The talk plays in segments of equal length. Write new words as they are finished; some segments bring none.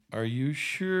Are you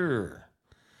sure?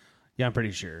 Yeah, I'm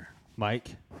pretty sure.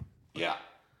 Mike? Yeah.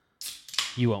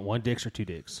 You want 1 dicks or 2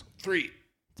 dicks? 3.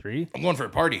 3? I'm going for a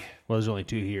party. Well, there's only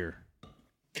 2 here.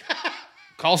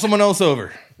 Call someone else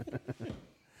over.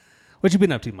 What you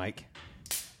been up to, Mike?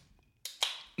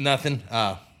 Nothing.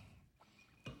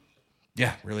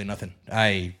 Yeah, really nothing.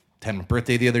 I had my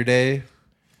birthday the other day.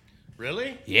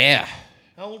 Really? Yeah.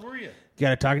 How old were you? You got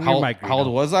to talk to your mic. How old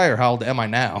was I, or how old am I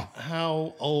now?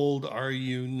 How old are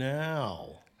you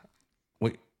now?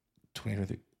 Wait, 20 or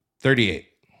 38.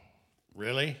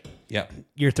 Really? Yeah.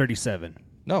 You're 37.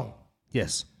 No.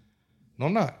 Yes. No,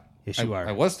 I'm not. Yes, you are.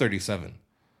 I was 37.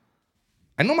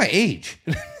 I know my age.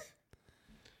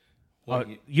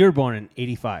 You were born in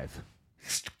 85.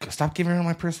 Stop giving her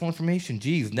my personal information.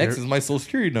 Jeez, next is my social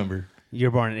security number.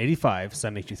 You're born in 85, so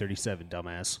that makes you 37,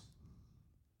 dumbass.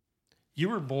 You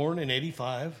were born in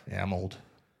 85? Yeah, I'm old.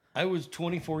 I was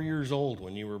 24 years old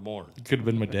when you were born. Could have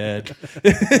been my dad.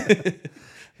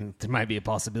 There might be a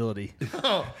possibility.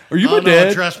 Are you my dad?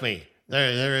 No, trust me.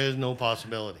 There is no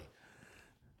possibility.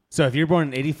 So if you're born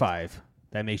in 85,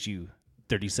 that makes you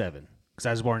 37. Because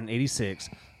I was born in 86,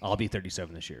 I'll be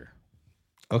 37 this year.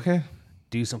 Okay.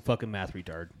 Do some fucking math,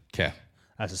 retard. Okay.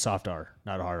 That's a soft R,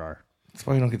 not a hard R. That's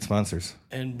why we don't get sponsors.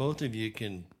 And both of you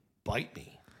can bite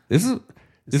me. This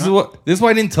is why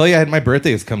I didn't tell you I had my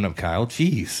birthday was coming up, Kyle.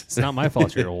 Jeez. It's not my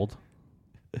fault you're old.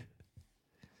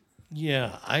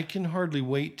 Yeah, I can hardly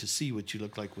wait to see what you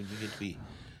look like when you get to be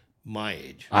my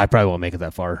age. I probably won't make it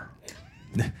that far.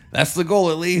 That's the goal,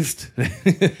 at least. Die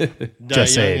young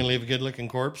saying. and leave a good-looking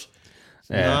corpse? It's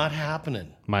Yeah. not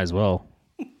happening. Might as well.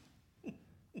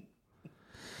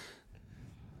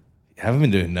 I haven't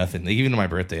been doing nothing. Like, even on my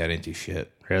birthday, I didn't do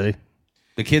shit. Really?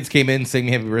 The kids came in, sang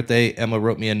me happy birthday. Emma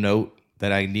wrote me a note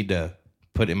that I need to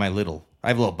put in my little... I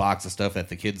have a little box of stuff that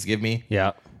the kids give me.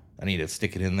 Yeah. I need to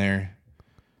stick it in there.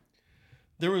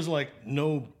 There was like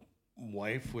no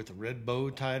wife with a red bow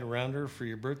tied around her for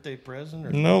your birthday present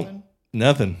or Nope. something?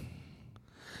 Nothing.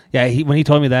 Yeah, when he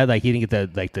told me that, like he didn't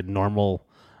get the normal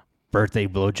birthday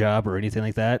blowjob or anything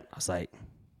like that, I was like,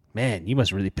 man, you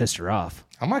must really pissed her off.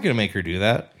 I'm not going to make her do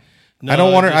that. No, I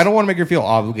don't want her. I don't want to make her feel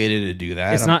obligated to do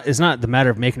that. It's not the matter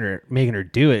of making her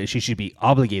do it. She should be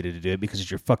obligated to do it because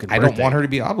it's your fucking birthday. I don't want her to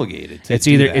be obligated. To It's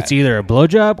do either that. it's either a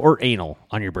blowjob or anal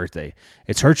on your birthday.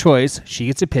 It's her choice. She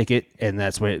gets to pick it, and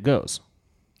that's where it goes.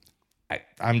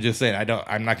 I'm just saying.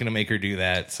 I'm not going to make her do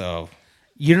that. So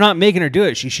You're not making her do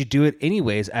it. She should do it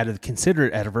anyways, consider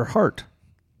it out of her heart.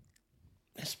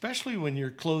 Especially when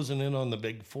you're closing in on the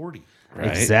big 40. right?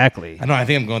 Exactly. I know. I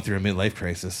think I'm going through a midlife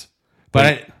crisis.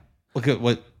 But look at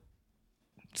what.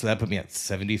 So that put me at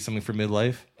 70 something for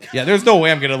midlife. Yeah, there's no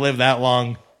way I'm going to live that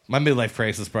long. My midlife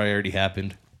crisis probably already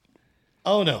happened.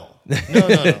 Oh, no.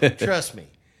 No. Trust me.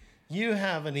 You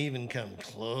haven't even come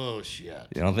close yet.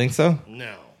 You don't think so?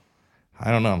 No. I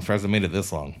don't know. I'm surprised I made it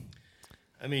this long.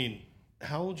 I mean,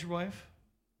 how old's your wife?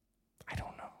 I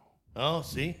don't know. Oh,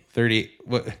 see? 30.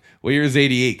 What year is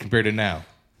 88 compared to now?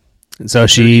 So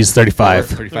she's 35.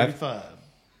 35? 35.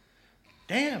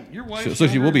 Damn, your wife's So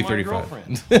she will be younger than my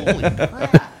 35. girlfriend. Holy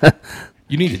crap.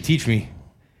 You need to teach me.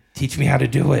 Teach me how to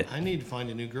do it. I need to find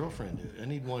a new girlfriend, dude. I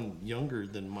need one younger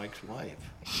than Mike's wife.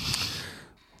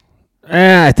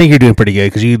 I think you're doing pretty good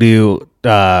because you do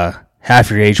half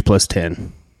your age plus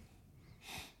 10.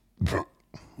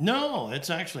 No, it's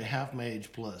actually half my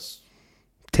age plus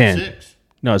 10. 6.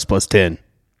 No, it's plus 10.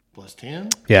 Plus 10?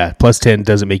 Yeah, plus 10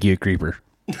 doesn't make you a creeper.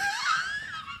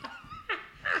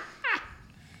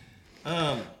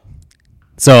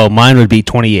 So mine would be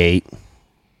 28.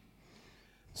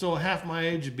 So half my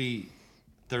age would be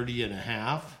 30 and a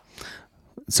half.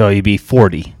 So you'd be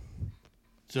 40.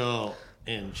 So,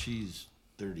 and she's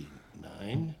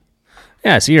 39.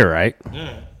 Yeah, so you're right.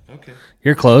 Yeah, okay.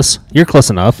 You're close. You're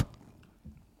close enough.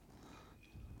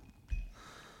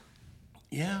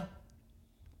 Yeah.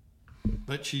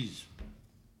 But she's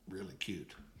really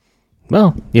cute.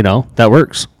 Well, that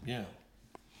works. Yeah.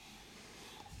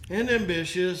 And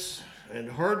ambitious and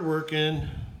hardworking.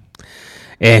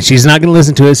 And she's not going to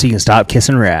listen to it, so you can stop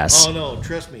kissing her ass. Oh, no,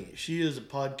 trust me. She is a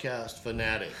podcast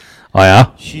fanatic. Oh,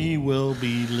 yeah? She will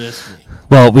be listening.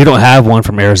 Well, we don't have one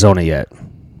from Arizona yet.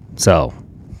 So,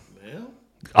 Well,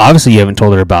 obviously you haven't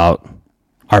told her about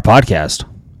our podcast.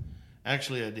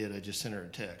 actually, I did. I just sent her a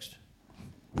text.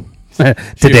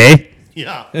 Today?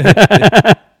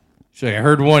 Yeah. So I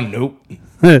heard one. Nope.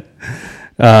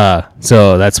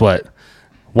 So that's what?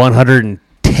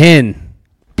 110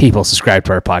 people subscribe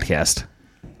to our podcast.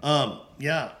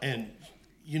 Yeah. And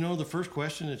the first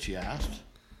question that she asked,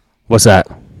 What's that?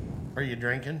 are you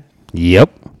drinking?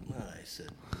 Yep. I said,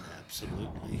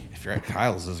 absolutely. If you're at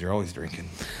Kyle's, you're always drinking.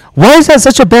 Why is that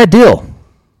such a bad deal?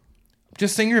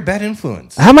 Just saying you're a bad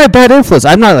influence. How am I a bad influence?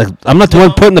 I'm not the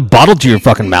one putting the bottle to your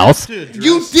fucking mouth.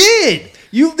 You did.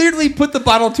 You literally put the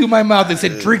bottle to my mouth and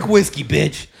said, "Drink whiskey,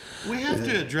 bitch." We have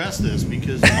to address this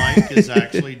because Mike is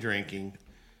actually drinking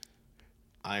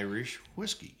Irish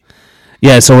whiskey.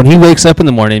 Yeah, so when he wakes up in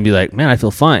the morning and be like, "Man, I feel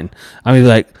fine," I'm gonna be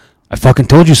like, "I fucking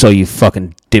told you so, you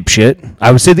fucking dipshit."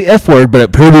 I would say the F word, but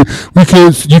apparently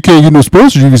you can't get no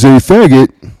sponsors. You can say faggot.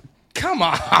 Come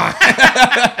on.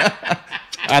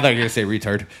 I thought you were gonna say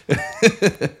retard.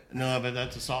 No, but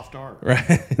that's a soft R. Right.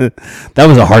 That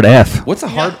was a hard F. What's a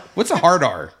hard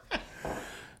R?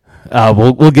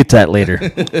 We'll get to that later.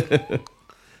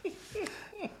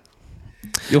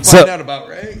 You'll find out about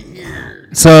right here.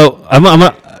 So I'm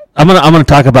gonna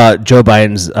talk about Joe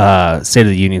Biden's State of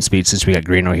the Union speech since we got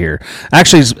Greeno here.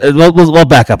 Actually, we'll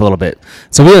back up a little bit.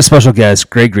 So we have a special guest,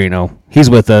 Greg Greeno. He's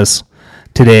with us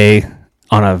today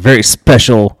on a very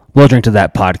special We'll Drink to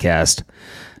That podcast.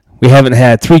 We haven't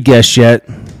had 3 guests yet,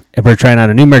 and we're trying out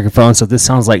a new microphone. So if this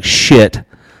sounds like shit,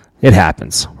 it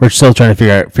happens. We're still trying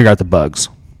to figure out the bugs.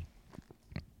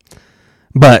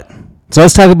 But so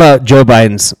let's talk about Joe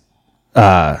Biden's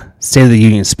State of the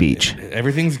Union speech.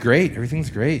 Everything's great.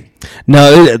 Everything's great.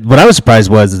 No, what I was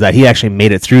surprised was that he actually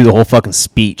made it through the whole fucking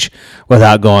speech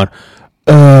without going,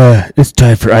 it's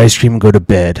time for ice cream and go to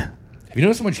bed. Have you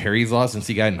noticed how much hair he's lost since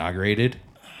he got inaugurated?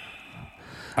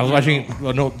 I was watching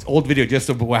an old video just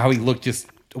of how he looked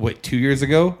 2 years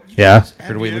ago? Yeah.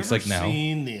 Or the way he looks like now. Have you ever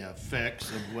seen the effects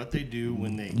of what they do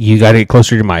when You got to get closer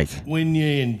to your mic. when you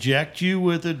inject you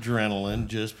with adrenaline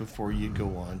just before you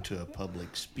go on to a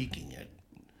public speaking it?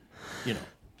 You know.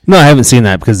 No, I haven't seen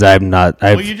that because I'm not.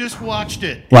 Well, you just watched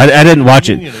it. Well, I didn't watch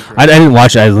it. I didn't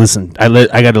watch it. I listened.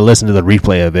 I got to listen to the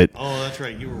replay of it. Oh, that's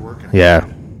right. You were working.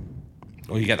 Yeah.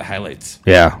 Oh, you got the highlights.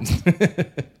 Yeah.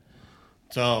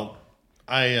 So,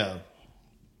 I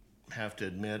have to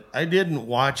admit, I didn't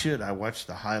watch it. I watched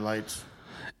the highlights.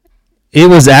 It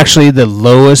was actually the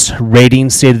lowest rating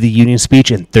State of the Union speech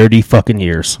in 30 fucking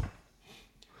years.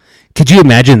 Could you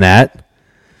imagine that?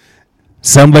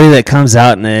 Somebody that comes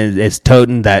out and is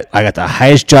toting that I got the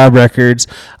highest job records.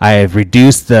 I have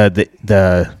reduced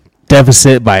the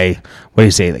deficit by, what do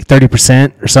you say, like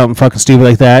 30% or something fucking stupid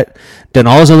like that. Done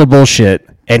all this other bullshit,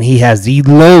 and he has the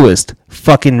lowest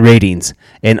fucking ratings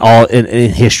in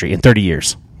history in 30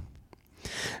 years.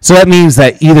 So that means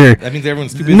that either That means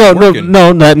everyone's too busy no, working.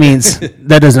 that means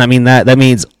that does not mean that. That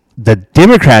means the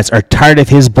Democrats are tired of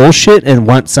his bullshit and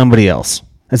want somebody else.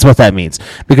 That's what that means.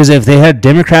 Because if they had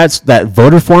Democrats that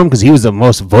voted for him, because he was the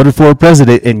most voted for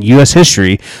president in U.S.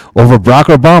 history over Barack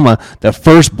Obama, the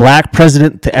first black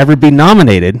president to ever be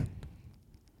nominated,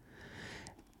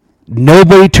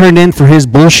 nobody turned in for his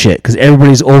bullshit because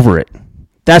everybody's over it.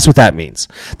 That's what that means.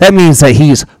 That means that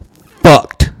he's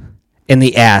fucked in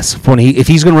the ass if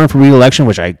he's going to run for re-election,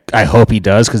 which I hope he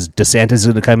does, because DeSantis is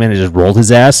going to come in and just roll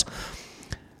his ass.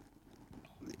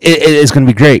 It's going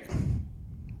to be great.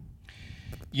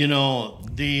 You know,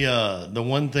 the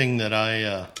one thing that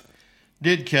I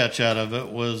did catch out of it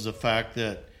was the fact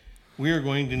that we are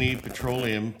going to need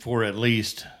petroleum for at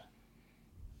least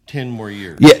 10 more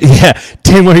years. Yeah,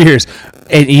 10 more years.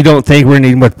 And you don't think we're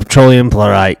needing more petroleum for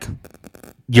like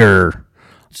your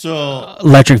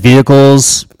electric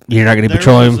vehicles? You're not going to need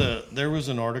petroleum? There was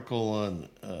an article on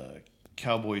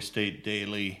Cowboy State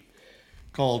Daily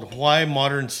called "Why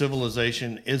Modern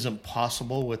Civilization Isn't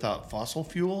Possible Without Fossil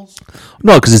Fuels."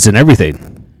 No, because it's in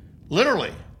everything.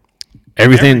 Literally.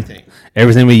 Everything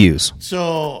we use.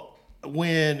 So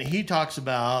when he talks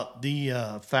about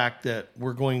the fact that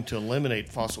we're going to eliminate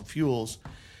fossil fuels,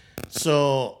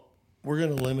 so we're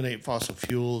going to eliminate fossil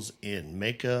fuels in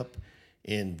makeup,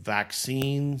 in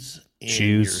vaccines, in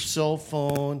shoes, your cell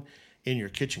phone, in your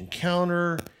kitchen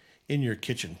counter, in your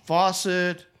kitchen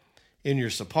faucet, in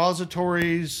your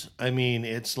suppositories. I mean,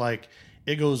 it's like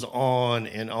it goes on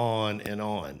and on and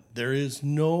on. There is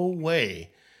no way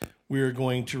we are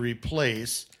going to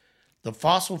replace the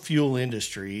fossil fuel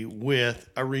industry with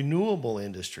a renewable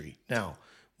industry. Now,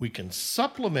 we can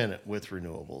supplement it with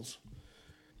renewables,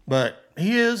 but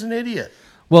he is an idiot.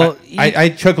 Well, I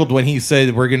chuckled when he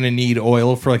said we're going to need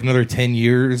oil for like another 10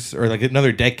 years or like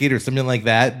another decade or something like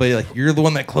that. But like you're the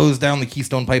one that closed down the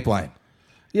Keystone Pipeline.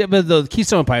 Yeah, but the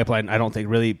Keystone Pipeline, I don't think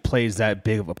really plays that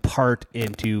big of a part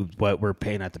into what we're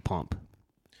paying at the pump.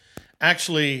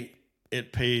 Actually,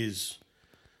 it pays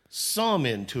some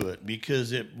into it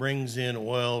because it brings in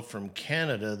oil from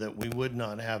Canada that we would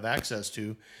not have access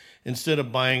to instead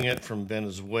of buying it from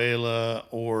Venezuela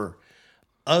or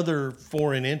other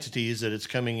foreign entities that it's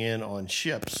coming in on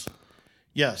ships.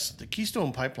 yes, the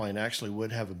Keystone Pipeline actually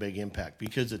would have a big impact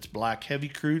because it's black heavy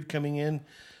crude coming in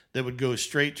that would go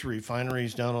straight to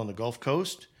refineries down on the Gulf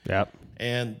Coast. Yep.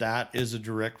 And that is a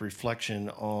direct reflection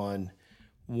on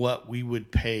what we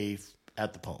would pay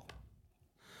at the pump.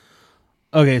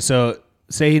 Okay, so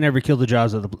say he never killed the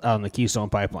jobs on the Keystone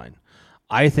Pipeline.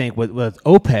 I think with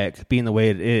OPEC being the way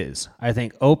it is, I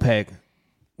think OPEC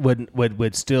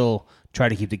would still try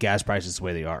to keep the gas prices the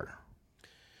way they are.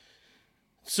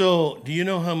 So, do you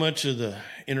know how much of the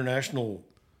international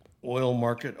oil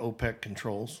market OPEC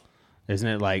controls? Isn't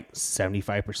it like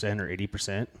 75% or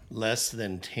 80%? Less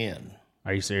than 10.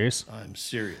 Are you serious? I'm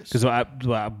serious. Because what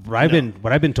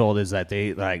I've been told is that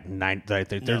they're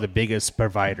the biggest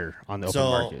provider on the open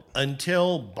market.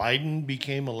 Until Biden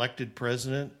became elected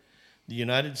president, the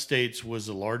United States was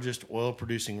the largest oil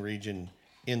producing region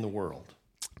in the world.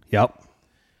 Yep.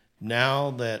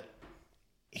 Now that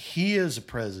he is a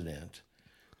president,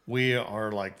 we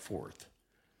are like fourth.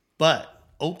 But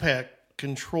OPEC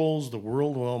controls the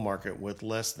world oil market with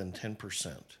less than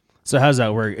 10%. So how does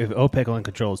that work? If OPEC only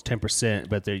controls 10%,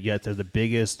 but they're the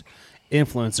biggest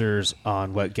influencers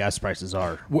on what gas prices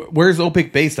are. Where's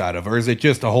OPEC based out of? Or is it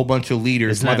just a whole bunch of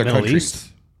leaders Isn't from that other Middle countries? East?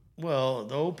 Well,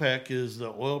 the OPEC is the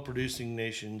oil-producing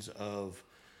nations of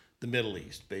the Middle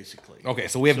East, basically. Okay,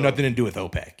 so we have nothing to do with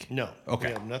OPEC. No. Okay.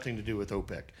 We have nothing to do with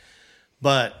OPEC.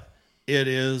 But it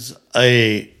is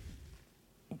a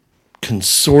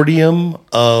consortium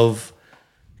of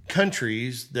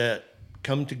countries that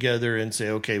come together and say,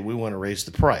 okay, we want to raise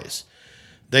the price.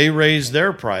 They raise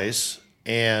their price,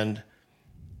 and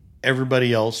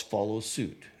everybody else follows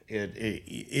suit.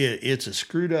 It's a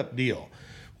screwed up deal.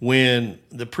 When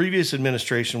the previous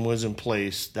administration was in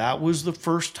place, that was the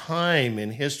first time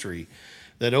in history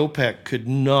that OPEC could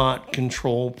not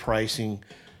control pricing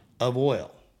of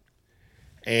oil.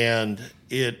 And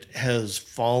it has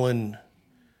fallen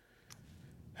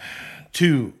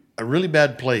to a really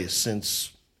bad place since,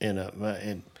 and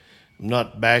I'm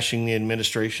not bashing the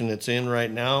administration that's in right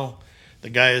now.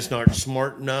 The guy is not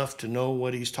smart enough to know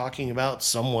what he's talking about.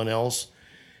 Someone else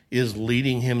is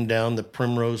leading him down the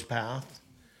primrose path.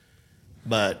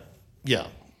 But, yeah,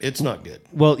 it's not good.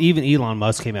 Well, even Elon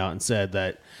Musk came out and said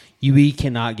that we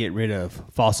cannot get rid of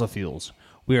fossil fuels.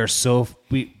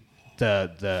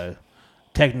 The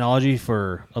technology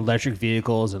for electric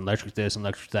vehicles and electric this and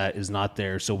electric that is not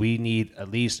there. So we need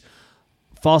at least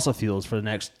fossil fuels for the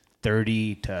next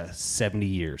 30 to 70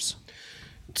 years.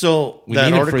 So We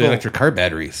that need it article, for the electric car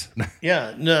batteries.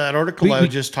 yeah, no, that article I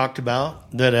just talked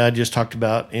about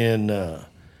in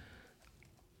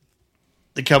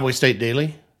the Cowboy State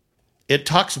Daily, it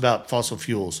talks about fossil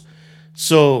fuels.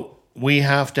 So we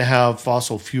have to have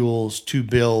fossil fuels to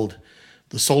build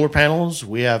the solar panels.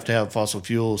 We have to have fossil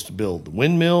fuels to build the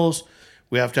windmills.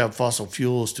 We have to have fossil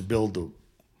fuels to build the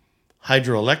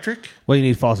hydroelectric. Well, you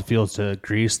need fossil fuels to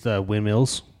grease the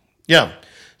windmills. Yeah.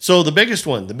 So the biggest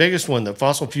one that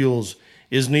fossil fuels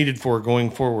is needed for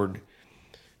going forward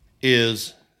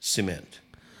is cement.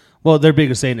 Well, their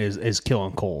biggest thing is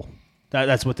killing coal.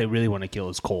 That's what they really want to kill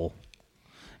is coal,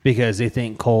 because they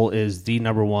think coal is the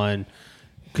number one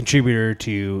contributor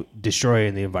to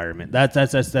destroying the environment.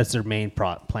 That's their main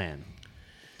plan.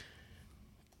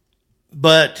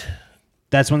 But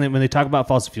that's when they talk about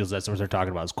fossil fuels. That's what they're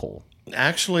talking about is coal.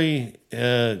 actually,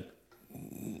 yeah,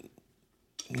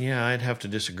 I'd have to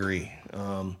disagree.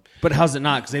 But how's it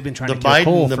not? Because they've been trying The to kill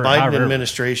coal Biden for however.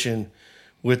 administration,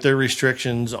 with their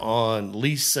restrictions on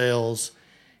lease sales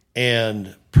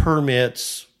and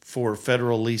permits for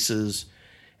federal leases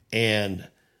and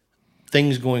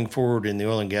things going forward in the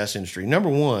oil and gas industry. Number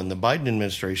one, the Biden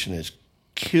administration has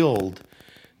killed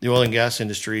the oil and gas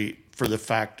industry for the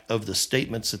fact of the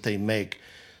statements that they make.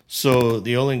 So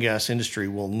the oil and gas industry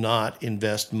will not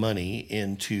invest money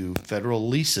into federal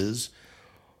leases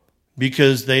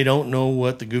because they don't know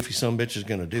what the goofy sumbitch is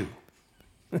going to do.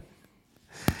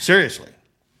 Seriously.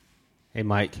 Hey,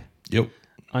 Mike. Yep.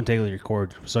 Untangle your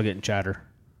cord. We're still getting chatter.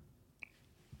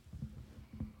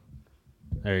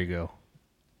 There you go.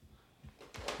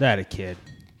 That a kid.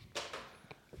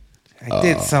 I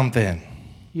did something.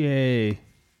 Yay.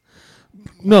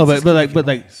 No, but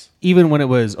like even when it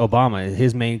was Obama,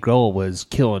 his main goal was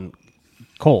killing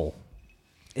coal.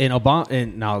 And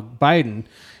now Biden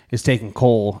is taking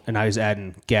coal and now he's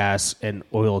adding gas and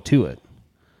oil to it.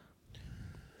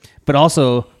 But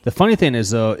also the funny thing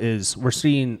is we're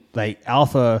seeing like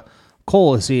Alpha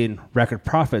Coal is seeing record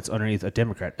profits underneath a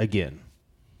Democrat again.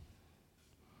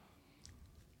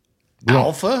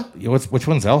 Alpha? Which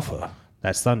one's Alpha?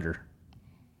 That's Thunder.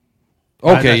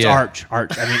 Okay, that's yeah.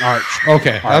 Arch. I mean Arch.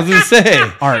 Okay, I was gonna say.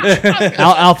 Arch.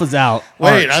 Alpha's out.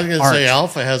 Wait, Arch. I was going to Arch. say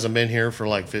Alpha hasn't been here for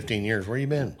like 15 years. Where you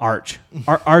been? Arch.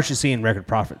 Arch is seeing record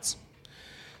profits.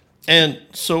 And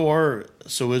so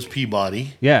is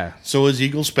Peabody. Yeah. So is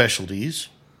Eagle Specialties.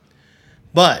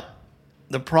 But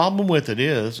the problem with it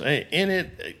is,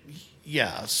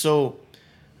 so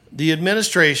the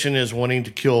administration is wanting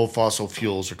to kill fossil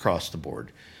fuels across the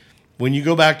board. When you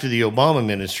go back to the Obama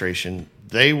administration,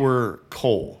 they were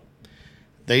coal.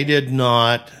 They did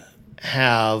not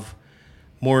have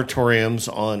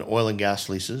moratoriums on oil and gas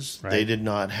leases. Right. They did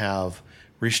not have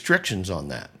restrictions on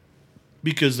that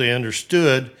because they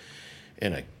understood,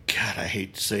 and I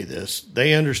hate to say this,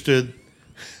 they understood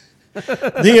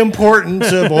the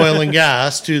importance of oil and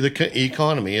gas to the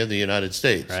economy of the United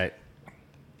States. Right.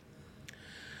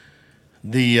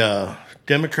 The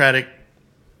Democratic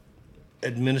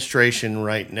administration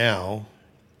right now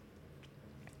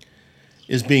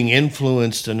is being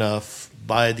influenced enough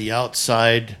by the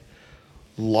outside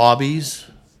lobbies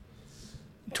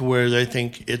to where they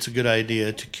think it's a good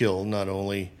idea to kill not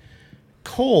only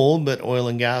coal but oil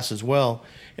and gas as well.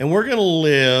 And we're going to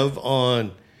live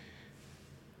on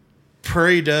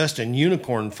prairie dust and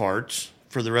unicorn farts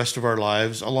for the rest of our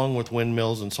lives, along with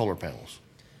windmills and solar panels.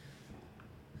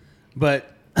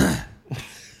 But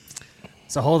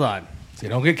so hold on. See,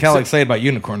 don't get Cal excited about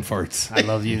unicorn farts. I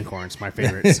love unicorns, my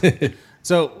favorites.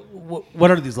 So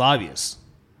what are these lobbyists?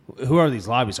 Who are these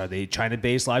lobbyists? Are they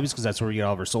China-based lobbyists because that's where we get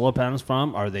all of our solar panels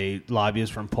from? Are they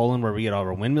lobbyists from Poland where we get all of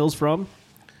our windmills from?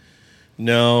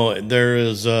 No, there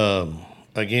is,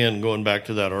 again, going back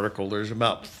to that article, there's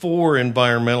about 4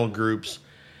 environmental groups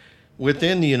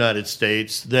within the United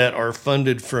States that are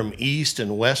funded from East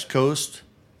and West Coast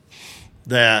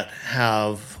that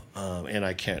have,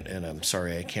 I'm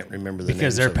sorry, I can't remember the names.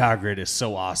 Because their of it. power grid is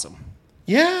so awesome.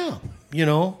 Yeah,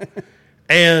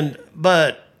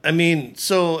 but I mean,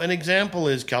 so an example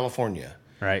is California.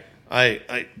 Right.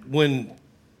 When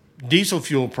diesel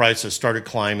fuel prices started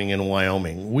climbing in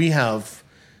Wyoming, we have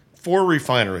 4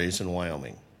 refineries in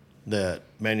Wyoming that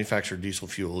manufacture diesel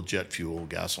fuel, jet fuel,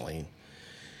 gasoline.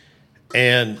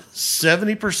 And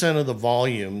 70% of the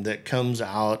volume that comes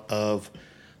out of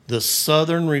the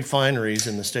southern refineries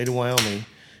in the state of Wyoming,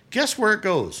 guess where it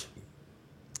goes?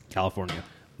 California.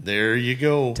 There you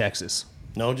go. Texas.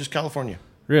 No, just California.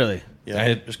 Really?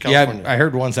 Yeah, just California. I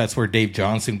heard once that's where Dave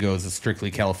Johnson goes. It's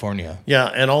strictly California. Yeah,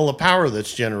 and all the power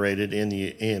that's generated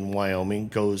in Wyoming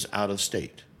goes out of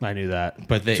state. I knew that.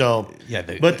 But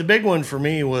But the big one for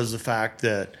me was the fact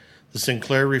that the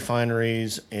Sinclair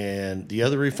refineries and the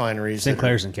other refineries,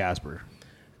 Sinclair's in Casper.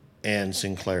 and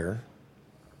Sinclair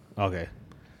Okay.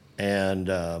 and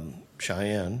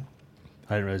Cheyenne,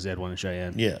 I didn't realize they had one in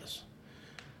Cheyenne. yes,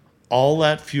 all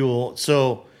that fuel.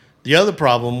 So the other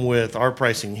problem with our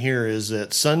pricing here is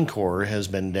that Suncor has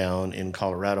been down in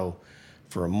Colorado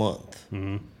for a month,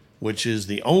 which is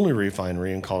the only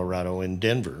refinery in Colorado in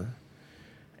Denver.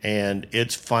 And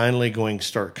it's finally going to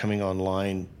start coming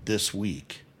online this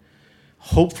week.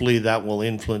 Hopefully that will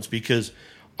influence, because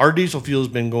our diesel fuel has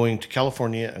been going to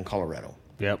California and Colorado.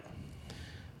 Yep.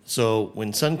 So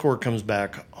when Suncor comes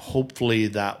back, hopefully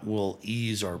that will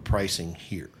ease our pricing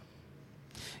here.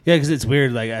 Yeah, because it's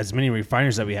weird. Like, as many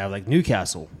refiners that we have, like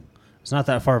Newcastle, it's not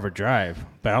that far of a drive,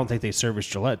 but I don't think they service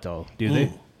Gillette, though. Do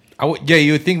they?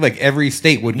 You would think like every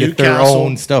state would get their Newcastle-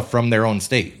 own stuff from their own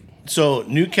state. So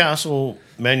Newcastle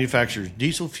manufactures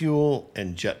diesel fuel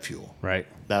and jet fuel. Right.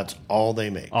 That's all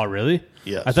they make. Oh, really?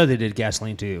 Yes. I thought they did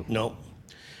gasoline, too. No,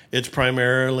 it's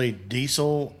primarily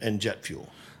diesel and jet fuel.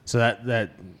 So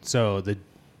you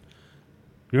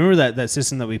remember that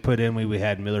system that we put in when we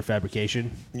had Miller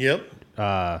Fabrication? Yep.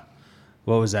 What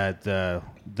was that?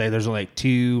 There's only like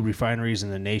 2 refineries in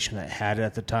the nation that had it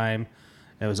at the time.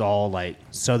 It was all like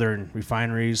southern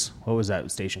refineries. What was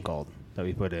that station called that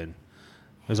we put in?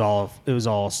 It was all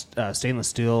stainless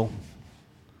steel.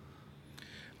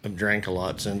 I've drank a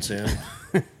lot since then.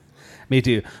 Me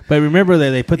too. But remember that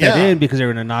they put that Yeah. in because they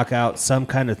were going to knock out some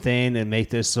kind of thing and make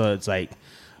this so it's like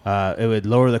it would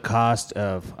lower the cost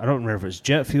of, I don't remember if it was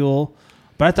jet fuel,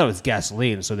 but I thought it was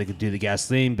gasoline, so they could do the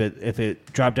gasoline. But if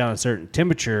it dropped down a certain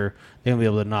temperature, they would be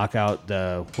able to knock out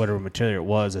the whatever material it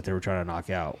was that they were trying to knock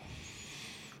out.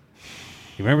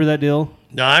 You remember that deal?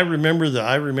 No, I remember.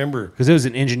 Because it was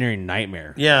an engineering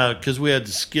nightmare. Yeah, because we had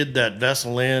to skid that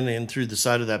vessel in through the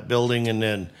side of that building, and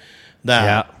then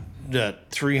that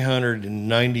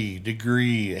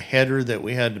 390-degree header that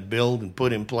we had to build and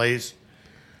put in place.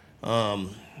 I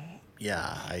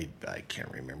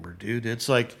can't remember, dude. It's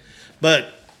like,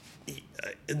 but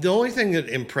the only thing that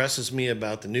impresses me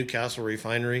about the Newcastle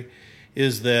refinery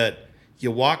is that You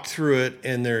walk through it,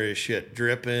 and there is shit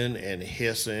dripping and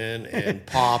hissing and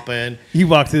popping. You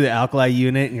walk through the alkali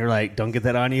unit, and you're like, "Don't get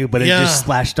that on you," but it Yeah. just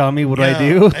splashed on me. What do Yeah, I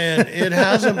do? And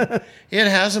it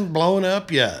hasn't blown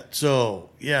up yet.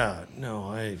 So yeah,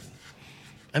 no,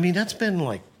 I mean that's been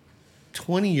like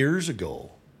 20 years ago.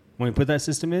 When we put that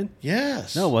system in?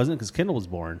 Yes. No, it wasn't, because Kendall was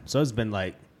born. So it's been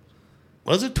like,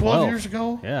 Was it 12 years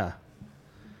ago? yeah.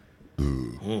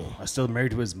 I was still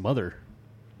married to his mother.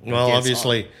 Well, Against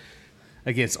obviously,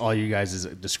 Against all you guys'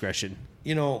 discretion.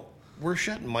 you know, we're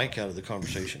shutting Mike out of the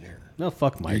conversation here. No,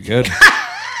 fuck Mike. You're good.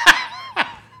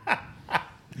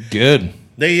 Good.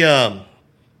 They,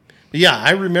 yeah,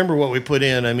 I remember what we put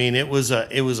in. I mean, it was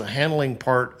a handling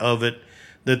part of it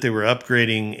that they were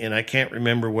upgrading, and I can't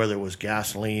remember whether it was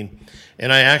gasoline.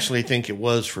 And I actually think it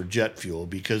was for jet fuel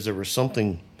because there was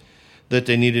something that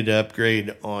they needed to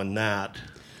upgrade on that.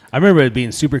 I remember it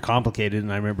being super complicated,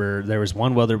 and I remember there was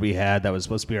one welder we had that was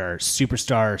supposed to be our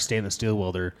superstar stainless steel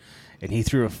welder, and he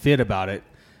threw a fit about it,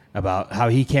 about how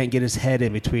he can't get his head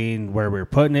in between where we were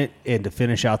putting it and to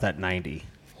finish out that 90.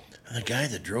 And the guy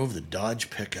that drove the Dodge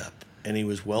pickup, and he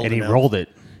was welding And he out- rolled it.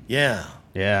 Yeah.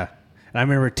 Yeah. And I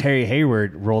remember Terry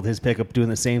Hayward rolled his pickup doing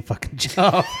the same fucking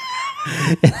job.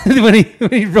 And when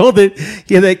he rolled it,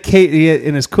 he had that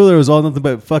in his cooler was all nothing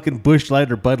but fucking Busch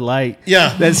Light or Bud Light.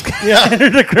 Yeah. That's Yeah.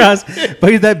 across.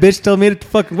 But that bitch told me it to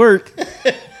fucking work.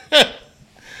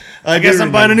 I Guess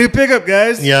I'm buying a new pickup,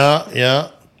 guys.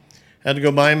 Yeah. Had to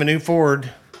go buy him a new Ford.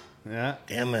 Yeah.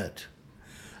 Damn it.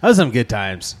 That was some good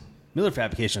times. Miller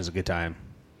Fabrication was a good time.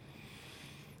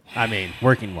 I mean,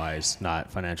 working wise,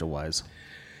 not financial wise.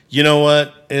 You know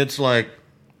what? It's like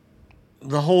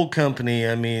the whole company,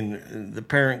 I mean, the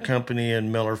parent company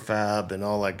and Miller Fab and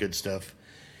all that good stuff.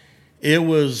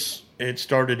 It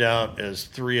started out as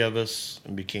 3 of us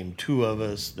and became 2 of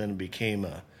us, then it became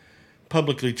a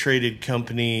publicly traded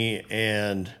company,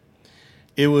 and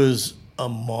it was a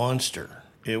monster.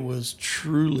 It was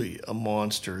truly a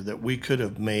monster that we could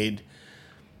have made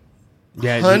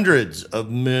hundreds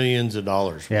of millions of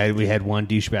dollars. Yeah, we had one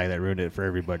douchebag that ruined it for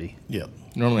everybody. Yep.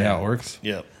 Normally how it works.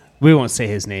 Yep. We won't say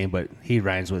his name, but he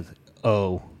rhymes with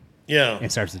O Yeah. and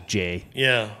starts with J.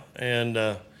 Yeah.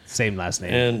 And Same last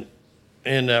name.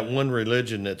 and that one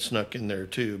religion that snuck in there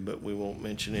too, but we won't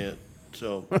mention it.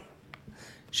 So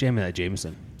Shame me that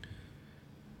Jameson.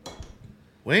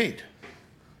 wait.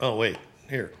 Oh wait.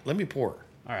 Here, let me pour.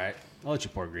 All right, I'll let you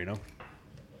pour, Greeno.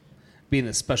 Being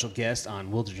the special guest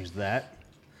on We'll Drink That.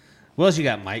 What else you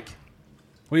got, Mike?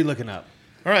 What are you looking up?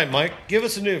 All right, Mike, give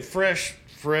us a new fresh.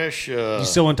 You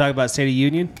still want to talk about State of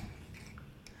Union?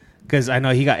 Because I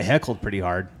know he got heckled pretty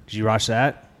hard. Did you watch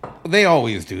that? They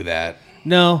always do that.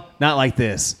 No, not like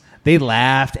this. They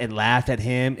laughed and laughed at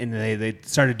him, and they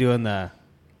started doing the...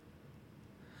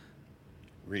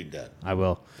 Read that. I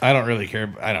will. I don't really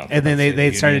care. I don't. And then care about they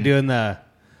State of started Union. doing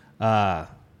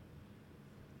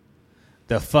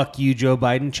the fuck you Joe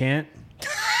Biden chant.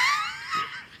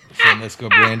 Saying, let's go,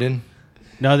 Brandon.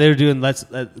 No, they were doing let's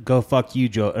go fuck you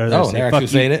Joe. Or Oh, they're actually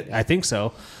saying it? I think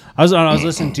so. I was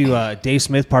listening to Dave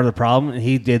Smith, Part of the Problem, and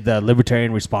he did the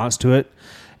libertarian response to it,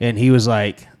 and he was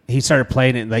like, he started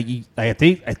playing it like I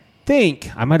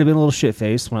think I might have been a little shit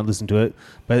faced when I listened to it,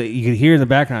 but you could hear in the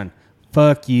background,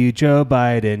 "Fuck you, Joe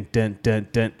Biden, dun dun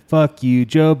dun. Fuck you,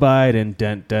 Joe Biden,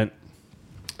 dun dun."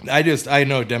 I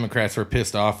know Democrats were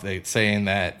pissed off saying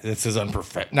that this is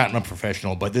not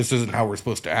unprofessional, but this isn't how we're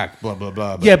supposed to act, blah, blah,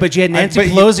 blah. Yeah, but you had Nancy but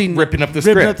Pelosi ripping up the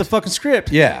ripping script. up the fucking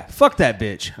script. Yeah. Fuck that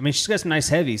bitch. I mean, she's got some nice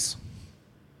heavies.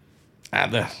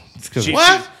 It's because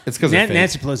What? It's because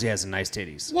Nancy Pelosi has some nice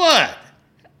titties. What,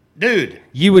 dude?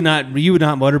 You would not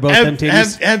motorboat them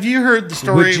titties. Have you heard the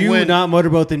story? Would you when, not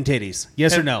motorboat them titties?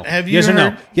 Yes or Have- no? have you yes or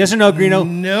no? heard- Yes or no, Greeno?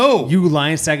 No. You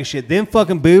lying sack of shit. Them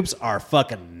fucking boobs are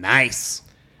fucking nice.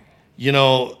 You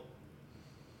know,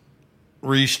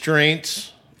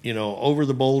 restraints, you know, over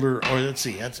the boulder, or let's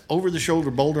see, that's over the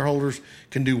shoulder boulder holders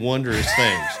can do wondrous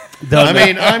things. I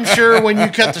mean, I'm sure when you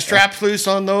cut the straps loose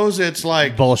on those, it's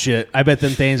like, Bullshit. I bet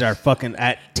them things are fucking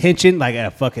at tension like a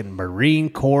fucking Marine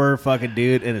Corps fucking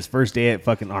dude in his first day at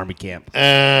fucking Army camp.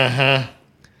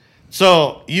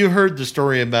 So you heard the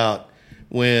story about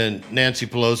when Nancy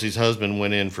Pelosi's husband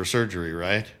went in for surgery,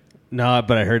 right? No,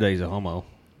 but I heard that he's a homo.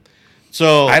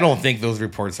 So I don't think those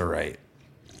reports are right.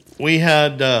 we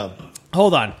had,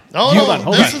 Hold on. Oh, Hold on.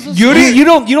 Hold this on. is a You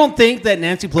don't think that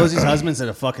Nancy Pelosi's husband's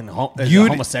a fucking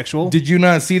homosexual? Did you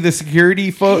not see the security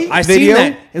I video?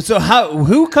 seen that. And so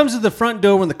who comes to the front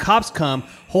door when the cops come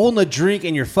holding a drink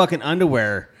in your fucking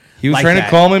underwear? He was like trying that? to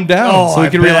calm him down so he I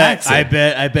could bet, relax it. I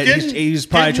bet he was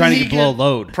probably didn't trying he to blow a get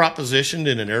load. propositioned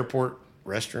in an airport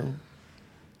restroom.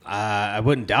 I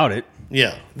wouldn't doubt it.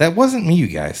 Yeah. That wasn't me, you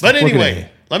guys. But Stop looking at anyway, me.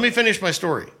 let me finish my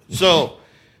story. So,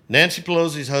 Nancy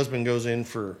Pelosi's husband goes in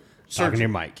for Talking to surgery. your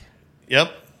mic.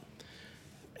 Yep.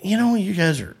 You know, you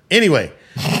guys are. Anyway,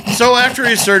 so after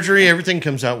his surgery, everything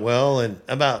comes out well. And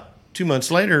about 2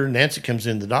 months later, Nancy comes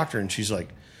in to the doctor and she's like,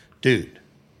 dude.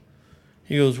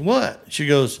 He goes, what? She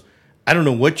goes, I don't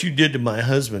know what you did to my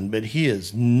husband, but he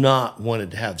has not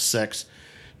wanted to have sex,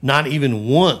 not even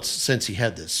once since he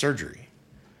had this surgery.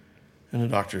 And the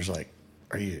doctor's like,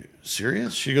 are you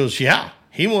serious? She goes, yeah,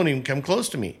 he won't even come close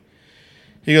to me.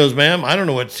 He goes, ma'am, I don't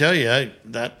know what to tell you.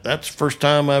 That's the first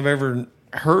time I've ever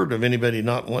heard of anybody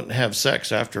not wanting to have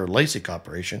sex after a LASIK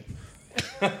operation.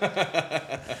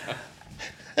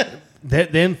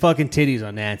 Them fucking titties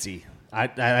on Nancy.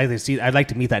 I'd like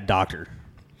to meet that doctor.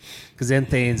 Because them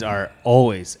things are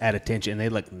always at attention. They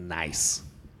look nice.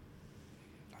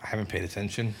 I haven't paid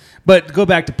attention. But go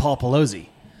back to Paul Pelosi.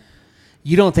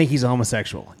 You don't think he's a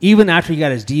homosexual. Even after he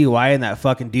got his DUI and that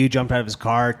fucking dude jumped out of his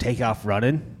car, take off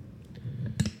running.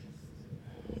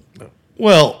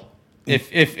 Well,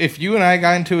 If you and I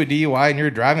got into a DUI and you're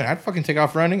driving, I'd fucking take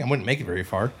off running. I wouldn't make it very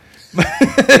far.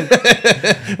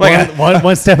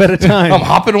 One step at a time. I'm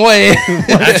hopping away.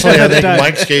 actually, I think in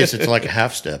Mike's case, it's like a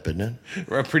half step, isn't it?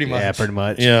 Pretty much. Yeah, pretty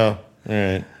much. Yeah. All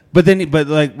right. But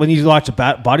like when you watch the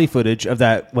body footage of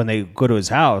that when they go to his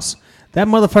house, that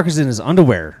motherfucker's in his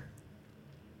underwear.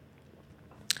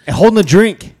 And holding a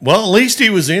drink. Well, at least he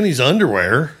was in his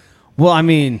underwear. Well, I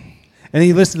mean, and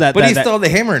he listened to that. But he still had the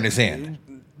hammer in his hand.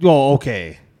 Oh,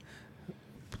 okay.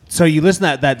 So you listen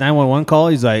to that 911 call.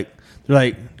 They're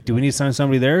like, do we need to send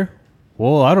somebody there?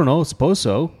 Well, I don't know. Suppose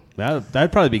so.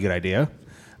 That'd probably be a good idea.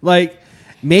 Like,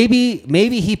 maybe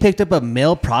he picked up a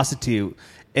male prostitute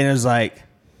and it was like,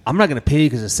 I'm not going to pay you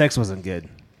because the sex wasn't good.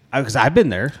 Because I've been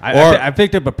there. I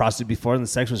picked up a prostitute before and the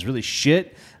sex was really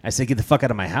shit. I said, get the fuck out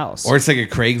of my house. Or it's like a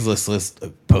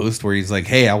Craigslist post where he's like,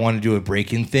 hey, I want to do a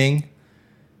break-in thing.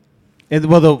 When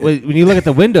you look at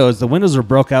the windows are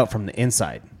broke out from the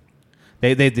inside.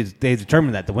 They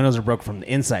determined that the windows are broken from the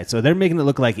inside. So they're making it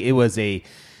look like it was a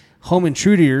home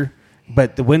intruder,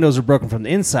 but the windows are broken from the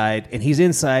inside, and he's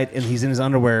inside, and he's in his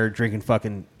underwear drinking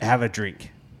fucking, have a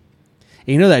drink.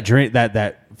 And you know that drink,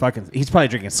 that fucking, he's probably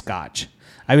drinking scotch.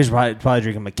 I was probably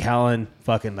drinking Macallan,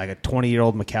 fucking like a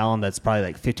 20-year-old Macallan that's probably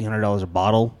like $1,500 a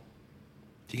bottle.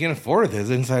 You can afford it. There's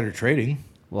insider trading.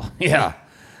 Well, yeah.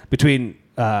 Between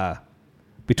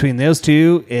those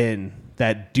two and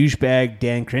that douchebag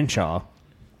Dan Crenshaw.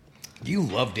 You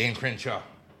love Dan Crenshaw.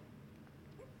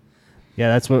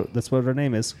 Yeah, that's what her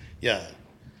name is. Yeah.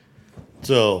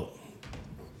 So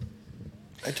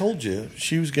I told you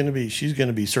she's going to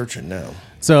be searching now.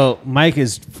 So Mike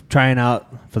is trying out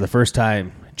for the first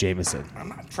time Jameson I'm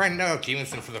not trying to know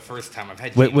Jameson for the first time. I've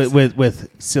had with Jameson.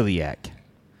 with celiac.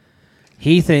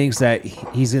 He thinks that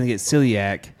he's going to get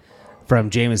celiac from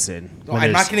Jameson. No,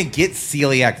 I'm not going to get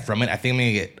celiac from it. I think I'm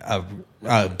going to get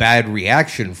a bad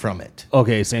reaction from it.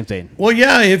 Okay, same thing. Well,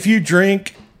 yeah, if you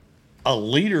drink a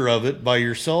liter of it by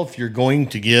yourself, you're going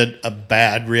to get a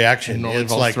bad reaction. It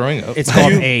It's like throwing up. It's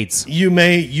called AIDS. You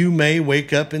may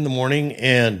wake up in the morning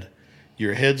and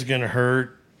your head's going to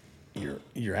hurt.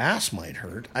 Your ass might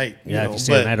hurt. If you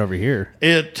stay the night over here.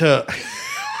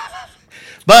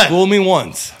 But Fool me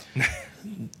once.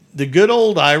 the good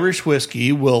old Irish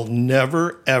whiskey will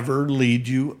never, ever lead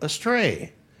you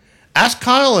astray. Ask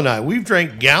Kyle and I. We've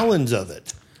drank gallons of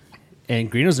it. And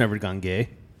Greeno's never gone gay.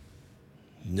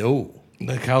 No.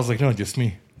 Kyle's like, no, just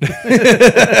me.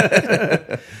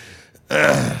 Yeah.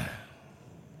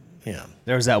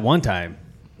 There was that one time,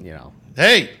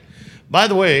 Hey, by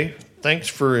the way, thanks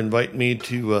for inviting me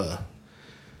to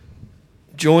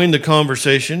join the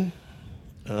conversation.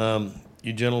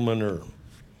 You gentlemen are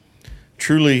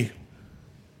truly...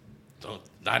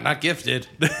 Not gifted.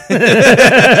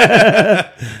 I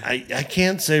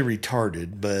can't say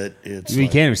retarded, but it's... You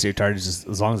can't even say retarded just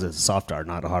as long as it's a soft R,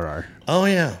 not a hard R. Oh,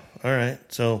 yeah. All right.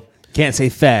 So... Can't say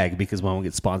fag because one will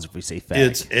get sponsored if we say fag.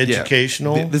 It's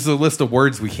educational. Yeah. This is a list of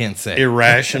words we can't say.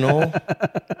 Irrational.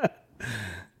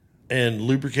 And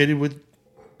lubricated with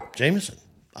Jameson.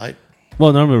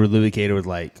 Well, normally we're lubricated with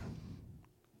like...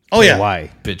 Oh, yeah. Why?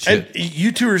 Bitch And shit.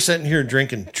 you two are sitting here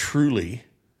drinking Truly.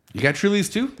 You got Truly's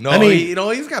too? No, I mean-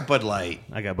 he's got Bud Light.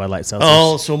 I got Bud Light seltzers.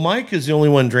 Oh, so Mike is the only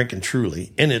one drinking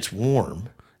Truly, and it's warm.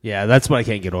 Yeah, that's what I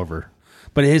can't get over.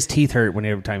 But his teeth hurt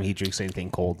every time he drinks anything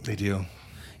cold. They do.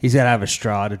 He's got to have a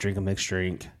straw to drink a mixed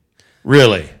drink.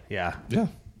 Really? Yeah. Yeah.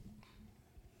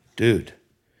 Dude.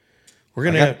 We're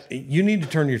going to have... You need to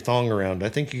turn your thong around. I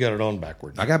think you got it on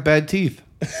backwards. I got bad teeth.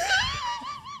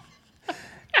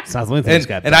 It's not the only thing that's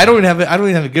got And I don't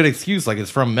even have a good excuse like it's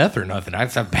from meth or nothing. I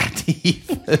just have bad teeth.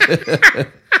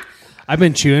 I've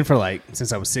been chewing for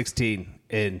since I was 16,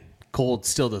 and cold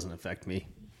still doesn't affect me.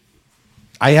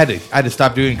 I had to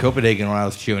stop doing Copenhagen when I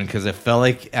was chewing because it felt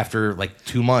like after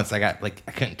 2 months I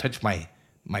couldn't touch my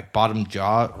bottom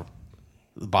jaw, or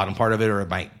the bottom part of it, or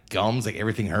my gums. Like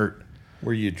everything hurt.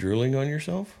 Were you drooling on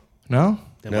yourself? No,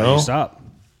 Then why do you stop?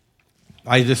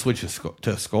 I just switched to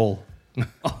a skull.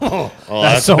 Oh,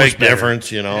 that's so a much big better.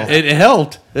 difference, you know. It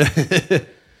helped.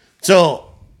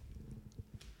 So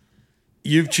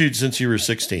you've chewed since you were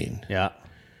 16. Yeah.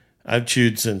 I've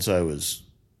chewed since I was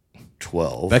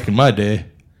 12. Back in my day.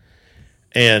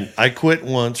 And I quit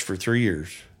once for 3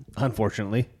 years.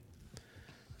 Unfortunately.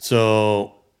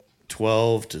 So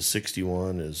 12 to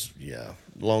 61 is,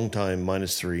 long time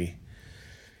minus 3.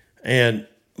 And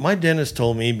my dentist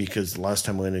told me, because the last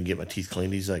time I went in to get my teeth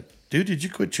cleaned, he's like, dude, did you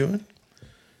quit chewing?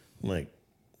 I'm like,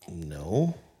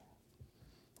 no.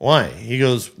 Why? He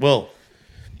goes, well,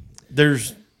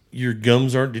 your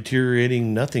gums aren't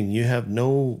deteriorating, nothing. You have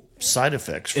no side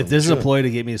effects from If this is chewing. a ploy to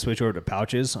get me to switch over to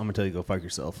pouches, I'm going to tell you go fuck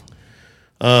yourself.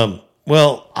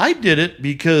 Well, I did it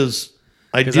because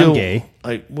I 'Cause deal. I'm gay.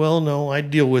 I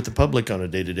deal with the public on a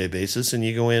day-to-day basis, and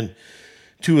you go in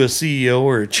to a CEO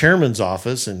or a chairman's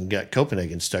office and got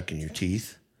Copenhagen stuck in your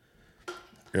teeth.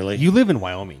 Really? You live in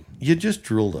Wyoming. You just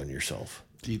drooled on yourself.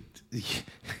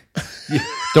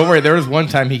 Don't worry. There was one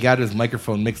time he got his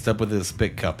microphone mixed up with his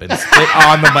spit cup and spit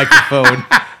on the microphone.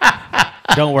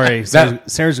 Don't worry.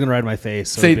 Sarah's going to ride my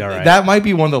face, so Say, it'll be all right. that might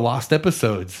be one of the lost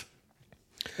episodes.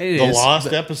 It The is.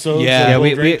 lost episodes. Yeah. will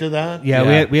we- drink we- to that. Yeah,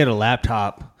 Yeah. we had a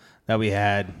laptop that we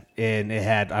had, and it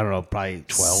had, I don't know, probably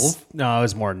 12? No, it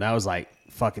was more than that. It was like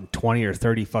fucking 20 or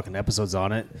 30 fucking episodes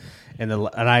on it. And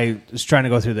I was trying to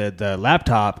go through the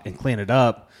laptop and clean it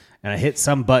up, and I hit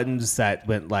some buttons that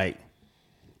went like,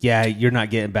 yeah, you're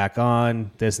not getting back on,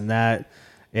 this and that.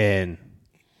 And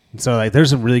so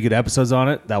there's some really good episodes on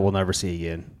it that we'll never see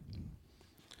again.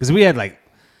 Because we had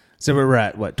so we were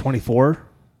at what, 24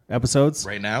 episodes?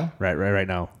 Right now? Right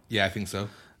now. Yeah, I think so.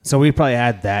 So we probably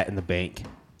had that in the bank.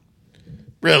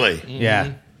 Really? Mm-hmm.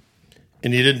 Yeah.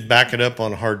 And you didn't back it up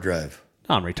on a hard drive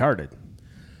No, I'm retarded.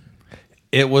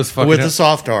 It was fucking. with a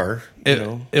soft R.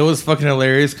 It was fucking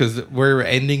hilarious because we were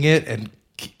ending it, and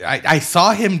I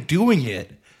saw him doing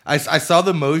it. I saw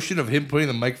the motion of him putting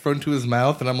the microphone to his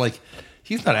mouth, and I'm like,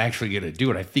 he's not actually going to do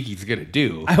what I think he's going to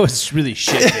do. I was really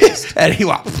shit-faced. And he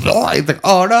went, he's like,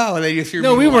 oh no. And then you just hear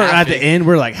No, me we weren't at the laughing. end.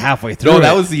 We're like halfway through No, it.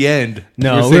 that was the end.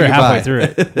 No, saying we were halfway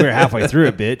goodbye. through it. We were halfway through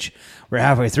it, bitch. We were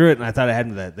halfway through it, and I thought I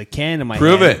had the can in my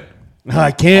Prove hand. it.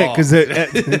 I can't because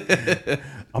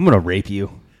I'm going to rape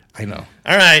you. I know.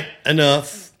 All right,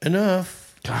 enough. You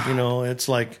know, it's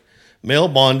like male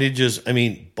bondage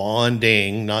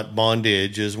bonding, not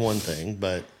bondage is one thing,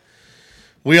 but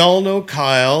we all know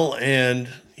Kyle, and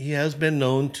he has been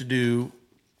known to do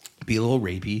Be a little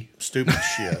rapey. stupid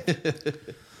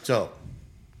shit. So,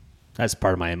 That's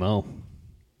part of my MO.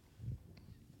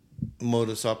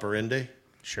 modus operandi.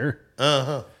 Sure.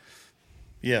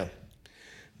 Yeah.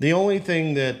 The only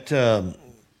thing that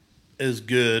is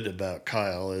good about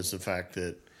Kyle is the fact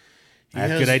that I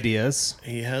have good ideas.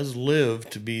 he has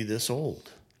lived to be this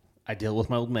old. I deal with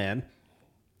my old man.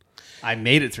 I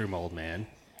made it through my old man.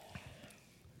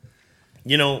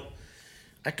 You know,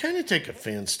 I kind of take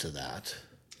offense to that.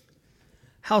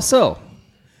 How so?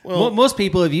 Well, Most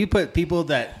people, if you put people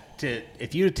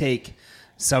if you take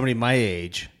somebody my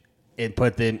age and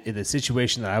put them in the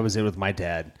situation that I was in with my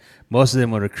dad, most of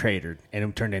them would have cratered and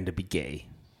it turned into be gay.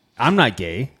 I'm not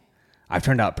gay. I've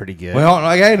turned out pretty good. Well,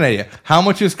 I got an idea. How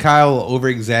much does Kyle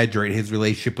over-exaggerate his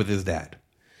relationship with his dad?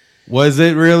 Was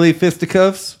it really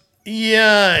fisticuffs?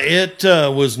 yeah, it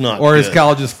was not. Or is good.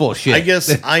 Kyle just full of shit? I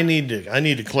guess I need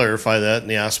to clarify that in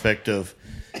the aspect of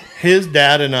his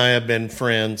dad and I have been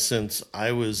friends since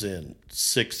I was in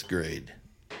 6th grade.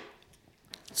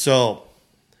 So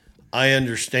I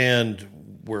understand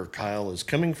where Kyle is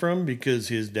coming from because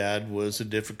his dad was a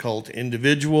difficult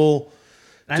individual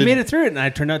I made it through it, and I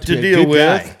turned out to be a deal good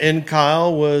with, guy. and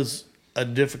Kyle was a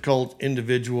difficult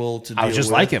individual to deal with. I was just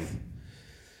like him.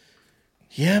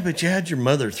 Yeah, but you had your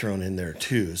mother thrown in there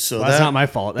too. So Well, that's not my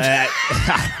fault.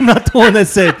 I'm not the one that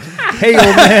said, "Hey,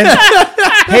 old man,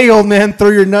 hey, old man,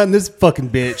 throw your nut in this fucking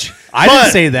bitch." I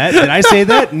didn't say that. Did I say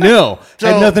that? No,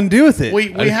 had nothing to do with it.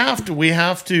 We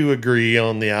have to agree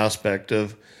on the aspect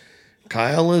of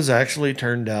Kyle has actually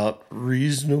turned out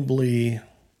reasonably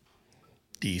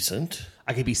decent.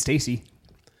 I could be Stacy.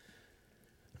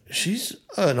 She's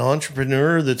an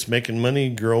entrepreneur that's making money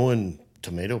growing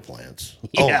tomato plants.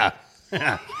 Yeah,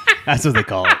 that's what they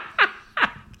call it.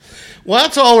 Well,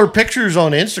 that's all her pictures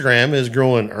on Instagram is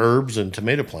growing herbs and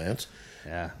tomato plants.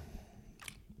 Yeah.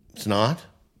 It's not.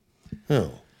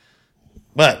 Oh.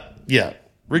 But, yeah,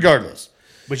 regardless.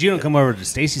 But you don't come over to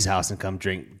Stacy's house and come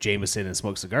drink Jameson and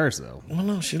smoke cigars, though. Well,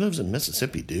 no, she lives in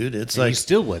Mississippi, dude. It's And like, you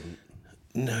still wouldn't.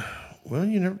 no, well,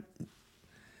 you never.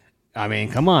 I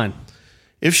mean, come on.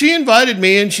 If she invited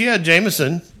me and she had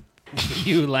Jameson,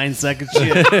 You line sucking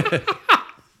shit.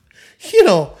 you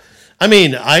know, I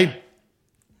mean,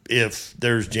 if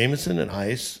there's Jameson and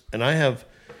ice and I have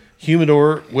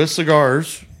humidor with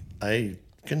cigars, I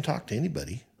can talk to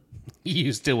anybody.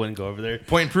 You still wouldn't go over there.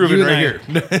 Point proven You and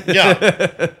right I- here.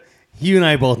 Yeah. You and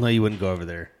I both know you wouldn't go over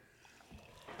there.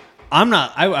 I'm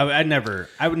not. I would never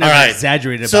right.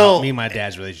 exaggerate about So- me and my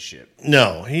dad's relationship.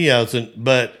 No, he hasn't.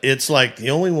 But it's like the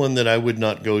only one that I would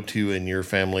not go to in your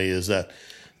family is that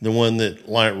the one that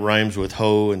rhymes with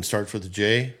hoe and starts with a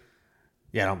J.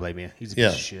 Yeah, I don't blame you. He's a Yeah.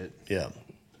 piece of shit. Yeah.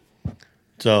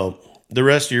 So the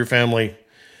rest of your family,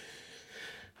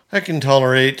 I can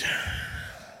tolerate,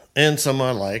 and some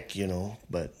I like,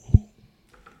 but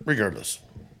regardless.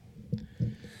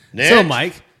 Next. So,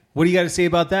 Mike, what do you got to say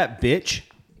about that, bitch?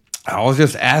 I was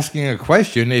just asking a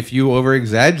question if you over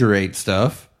exaggerate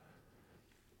stuff.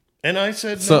 And I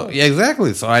said no. So yeah,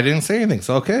 exactly. So I didn't say anything.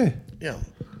 So okay. Yeah.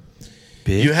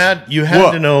 Bitch. You had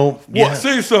What? to know. What?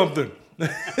 Say something.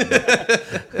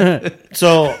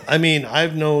 So, I mean,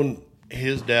 I've known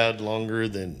his dad longer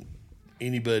than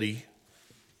anybody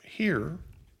here.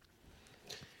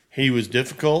 He was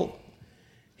difficult.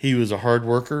 He was a hard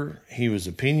worker. He was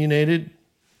opinionated.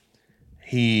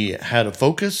 He had a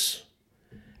focus.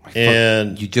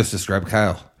 And You just described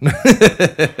Kyle.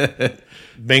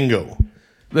 bingo.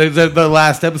 The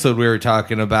last episode we were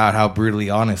talking about how brutally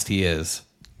honest he is,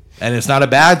 and it's not a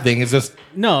bad thing. It's just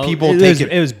No, people it take was,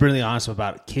 it. it was brilliantly honest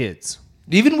about kids.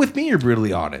 Even with me, you're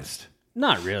brutally honest.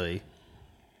 Not really.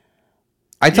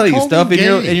 I tell you called stuff, me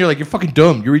and gay. you're like, you're fucking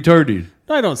dumb. You're retarded.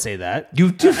 No, I don't say that.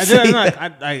 You do I, say I'm that.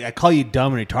 not, I call you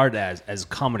dumb and retarded as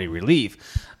comedy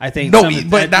relief. I think No, some-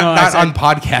 but no, I not said- on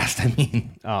podcast. I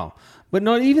mean, Oh, but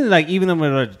no, even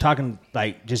when we're talking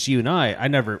like just you and I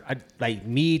like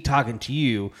me talking to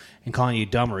you and calling you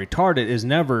dumb or retarded is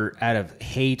never out of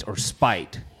hate or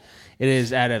spite. It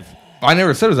is out of I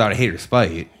never said it was out of hate or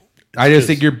spite. I just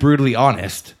think you're brutally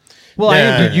honest. well,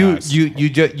 Yeah, I am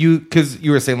You because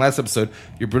you were saying last episode,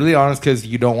 you're brutally honest because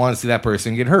you don't want to see that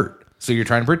person get hurt. So you're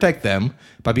trying to protect them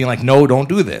by being like, no, don't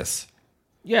do this.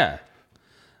 yeah,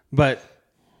 but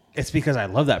it's because I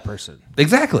love that person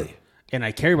Exactly. and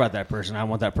I care about that person. I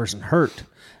want that person hurt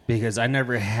because I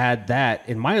never had that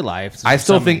in my life. I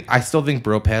still think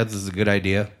bro pads is a good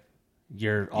idea.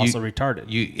 you're also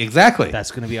retarded. Exactly.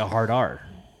 That's going to be a hard R.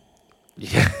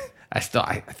 Yeah. I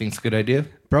think it's a good idea.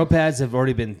 Bro pads have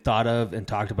already been thought of and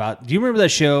talked about. Do you remember that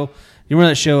show? You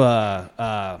remember that show?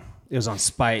 It was on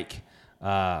Spike.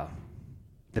 Not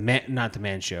the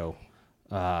Man Show.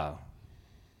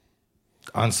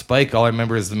 On Spike, all I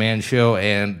remember is the Man Show,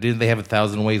 and didn't they have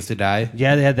 1,000 Ways to Die?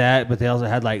 Yeah, they had that, but they also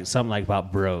had like something like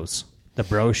about bros, the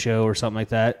Bro Show or something like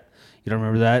that. You don't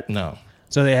remember that? No.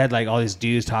 So they had like all these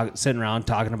dudes sitting around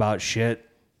talking about shit,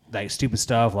 like stupid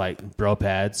stuff, like bro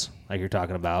pads, like you're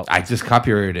talking about. I just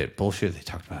copyrighted it. Bullshit. They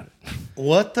talked about it.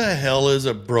 What the hell is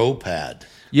a bro pad?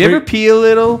 You ever pee a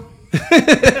little?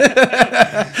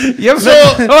 You ever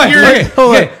So you're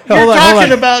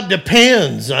talking about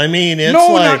depends. I mean, it's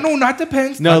like not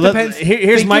depends. No, not depends.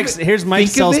 here's Think of Mike's think of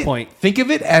sales it- point. Think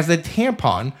of it as a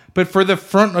tampon, but for the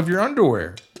front of your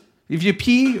underwear. If you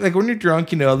pee, like when you're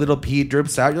drunk, a little pee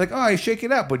drips out. You're like, oh, I shake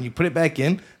it up. When you put it back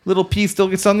in, little pee still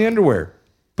gets on the underwear.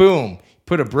 Boom.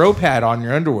 Put a bro pad on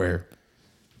your underwear.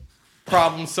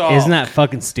 Problem solved. Isn't that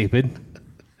fucking stupid?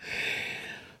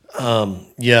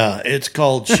 yeah, it's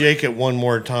called shake it one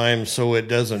more time so it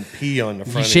doesn't pee on the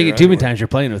If front. you shake of your it too many underwear. times, you're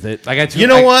playing with it. I got You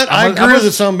know what? I agree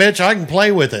with some bitch. I can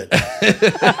play with it.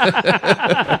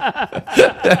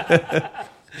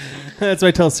 That's what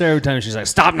I tell Sarah every time. She's like,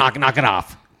 "Stop knock it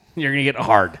off. You're gonna get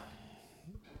hard."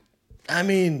 I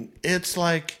mean, it's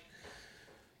like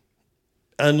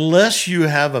unless you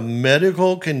have a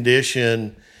medical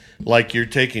condition like you're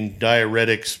taking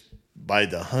diuretics by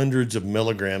the hundreds of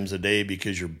milligrams a day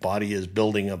because your body is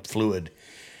building up fluid.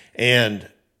 And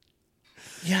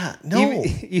yeah, no.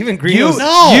 Even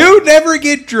Greeno. You never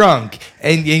get drunk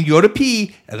and you go to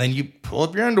pee and then you pull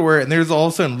up your underwear and there's all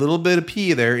of a sudden a little bit of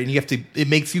pee there and it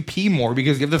makes you pee more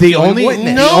because you have the feeling of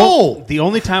wetness. No. The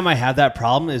only time I have that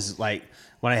problem is like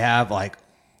when I have like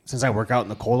since I work out in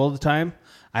the cold all the time,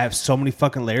 I have so many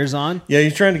fucking layers on. Yeah,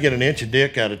 you're trying to get an inch of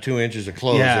dick out of 2 inches of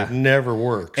clothes. Yeah. It never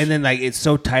works. And then like it's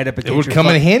so tight up It against would your come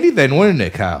in handy then, wouldn't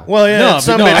it, Kyle? well, yeah, No, but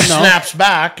somebody no. snaps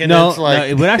back, and No, it's like, no,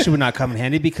 it would actually not come in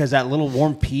handy because that little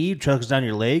warm pee trickles down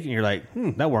your leg, and you're like,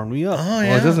 that warmed me up. oh, Well,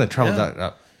 yeah, it doesn't trouble yeah.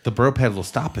 that. The bro pad will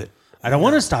stop it. I don't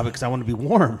want to stop it because I want to be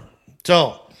warm.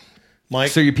 So, Mike,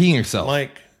 So you're peeing yourself.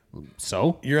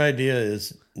 So your idea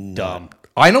is dumb.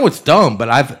 I know it's dumb,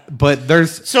 but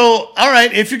there's So, all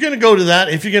right, if you're going to go to that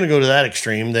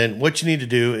extreme, then what you need to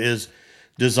do is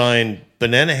design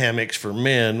banana hammocks for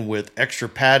men with extra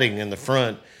padding in the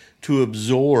front to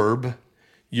absorb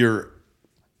your,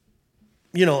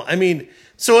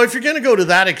 so if you're going to go to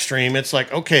that extreme, it's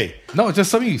like, okay, no, it's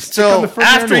just something you stick on so the front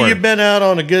of your after underwear. you've been out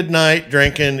on a good night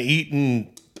drinking,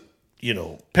 eating,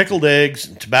 pickled eggs,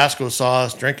 and Tabasco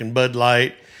sauce, drinking Bud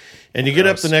Light, and you get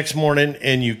up the next morning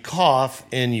and you cough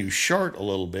and you shart a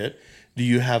little bit, do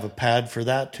you have a pad for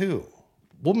that too?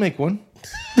 We'll make one.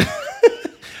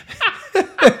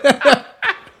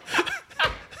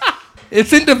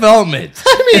 It's in development.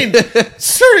 I mean,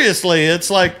 seriously, it's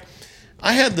like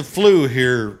I had the flu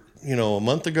here, a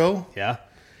month ago, Yeah.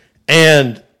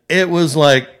 and it was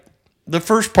like the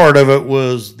first part of it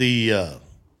was the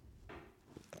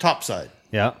top side.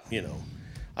 Yeah.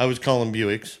 I was calling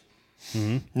Buicks.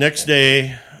 Next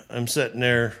day, I'm sitting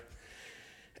there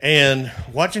and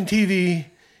watching TV,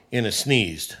 and I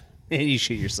sneezed. And you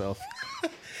shoot yourself.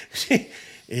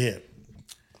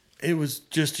 It was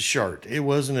just a shart. It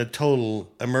wasn't a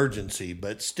total emergency,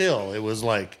 but still, it was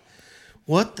like,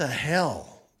 what the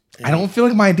hell? I don't feel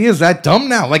like my idea is that dumb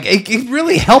now. Like it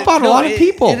really help out a lot of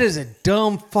people. It is a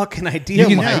dumb fucking idea,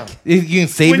 You can, Mike. you can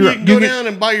save When your. you can go down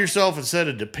and buy yourself a set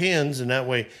of Depends, and that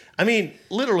way, I mean,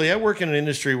 literally, I work in an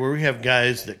industry where we have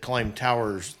guys that climb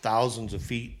towers thousands of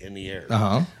feet in the air,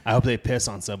 I hope they piss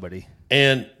on somebody.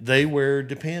 and they wear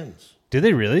Depends. Do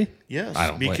they really? Yes, I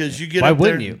don't blame because you. you get Why up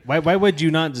there, wouldn't you? Why would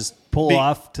you not just pull Be-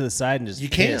 off to the side and just You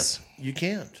piss? can't. You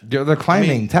can't. They're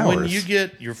climbing towers. When you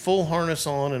get your full harness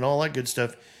on and all that good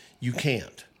stuff, you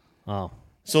can't. Oh.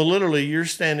 So literally, you're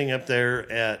standing up there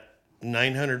at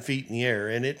 900 feet in the air,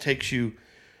 and it takes you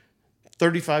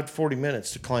 35 to 40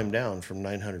 minutes to climb down from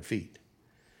 900 feet.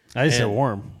 At least they're And-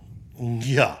 warm.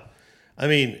 Yeah, I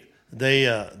mean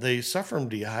they suffer from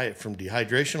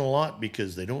dehydration a lot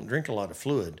because they don't drink a lot of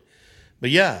fluid. But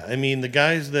yeah, I mean the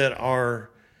guys that are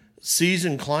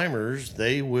seasoned climbers,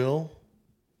 they will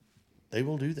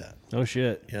do that. Oh,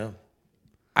 shit. Yeah.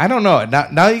 I don't know.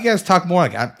 Now you guys talk more.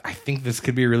 Like I think this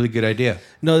could be a really good idea.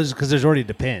 No, because there's already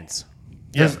Depends.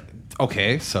 Yeah.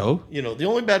 Okay, so The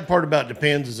only bad part about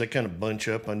Depends is they kind of bunch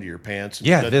up under your pants.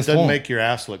 Yeah, that this doesn't won't. make your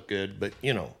ass look good, but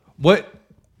what?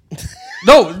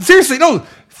 No, seriously, no.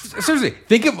 Seriously,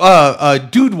 think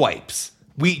of dude wipes.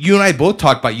 You and I both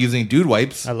talked about using dude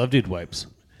wipes. I love dude wipes.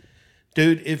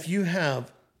 dude, if you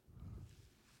have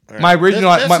My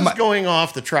original, this is going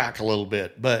off the track a little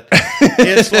bit, but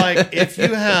it's like if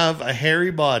you have a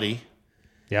hairy body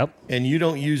Yep. and you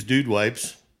don't use dude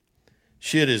wipes,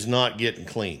 shit is not getting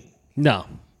clean. No.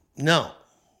 No.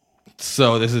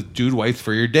 so this is dude wipes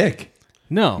for your dick.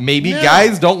 No. Maybe No.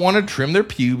 guys don't want to trim their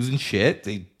pubes and shit.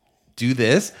 They do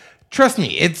this. Trust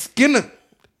me, it's gonna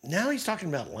Now he's talking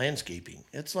about landscaping.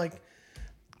 It's like,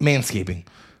 manscaping.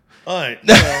 all right,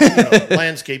 well,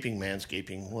 landscaping,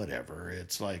 manscaping, whatever.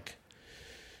 It's like,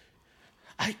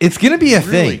 It's gonna be a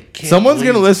really thing. can't Someone's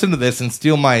gonna believe- listen to this and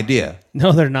steal my idea.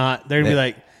 No, they're not. They're going to be Yeah.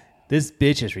 like, this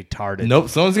bitch is retarded. Nope.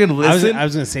 Someone's gonna I was listen. going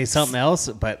to say something else,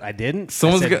 but I didn't.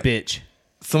 Someone's I said got- bitch.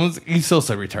 You still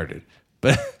said retarded,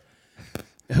 but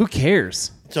Who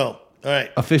cares? so, all right.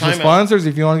 official time out. sponsors.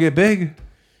 If you want to get big,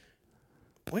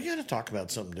 We got to talk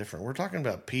about something different. We're talking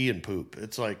about pee and poop.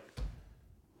 It's like,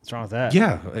 What's wrong with that?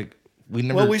 yeah. Like we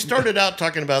never. well, we started out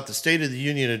talking about the State of the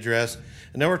Union address,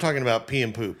 and now we're talking about pee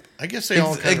and poop. I guess they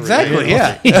all kind exactly. of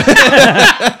Yeah.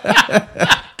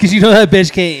 Because you know that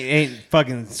bitch ain't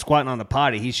fucking squatting on the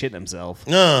potty. He's shitting himself.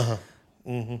 Uh-huh.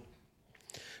 Mm-hmm.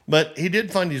 But he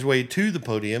did find his way to the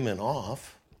podium and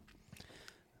off.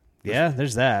 Yeah,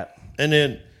 there's that. And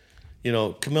then,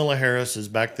 Camilla Harris is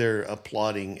back there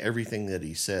applauding everything that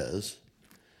he says.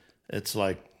 It's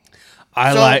like,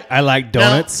 I So, like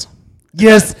donuts.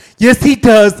 Yes, he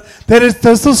does. That is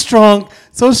so strong,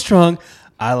 so strong.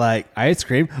 I like ice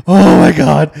cream. Oh my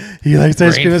god, he likes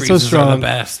ice cream. It's so strong.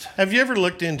 best. have you ever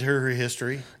looked into her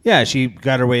history? Yeah, she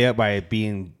got her way up by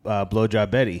being blowjob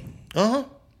Betty. Uh-huh.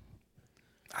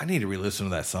 I need to re-listen to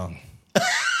that song.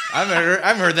 I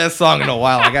haven't heard that song in a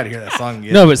while. I got to hear that song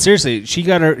again. No, but seriously,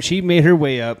 she made her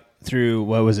way up through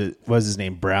what was his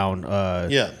name? Brown.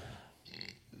 Yeah.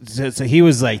 So he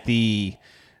was like the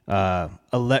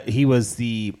He was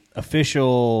the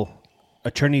official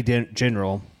attorney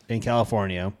general in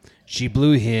California. She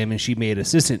blew him, and she made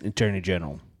assistant attorney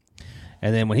general.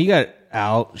 And then when he got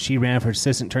out, she ran for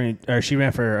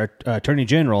attorney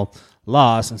general,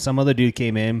 lost, and some other dude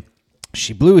came in.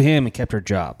 She blew him and kept her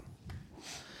job.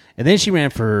 And then she ran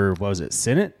for, what was it,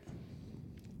 Senate?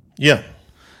 Yeah.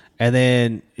 And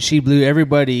then she blew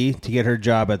everybody to get her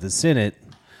job at the Senate.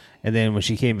 And then when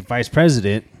she came vice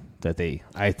president,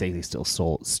 I think they still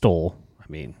stole. I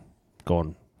mean,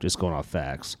 going off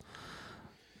facts.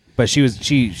 But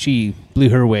she blew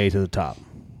her way to the top.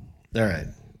 All right.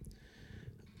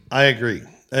 I agree.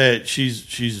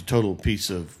 She's a total piece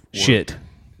of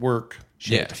work.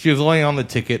 Yeah, she was only on the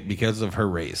ticket because of her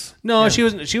race. No, she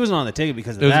wasn't on the ticket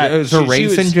because of that. It was her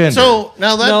race and gender. So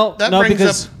now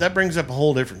because that brings up a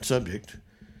whole different subject.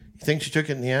 You think she took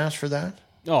it in the ass for that?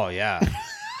 Oh yeah.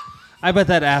 I bet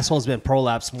that asshole's been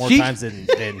prolapsed more times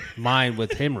than mine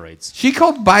with hemorrhoids. She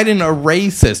called Biden a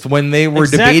racist when they were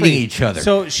debating each other.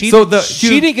 So she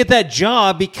didn't get that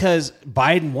job because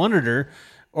Biden wanted her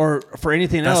or for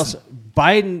anything else.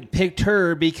 Biden picked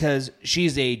her because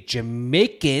she's a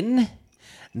Jamaican,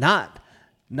 not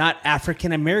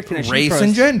African American. Race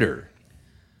and gender.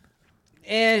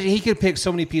 And he could pick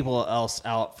so many people else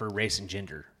out for race and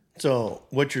gender. So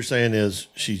what you're saying is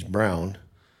she's brown.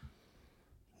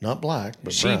 Not black,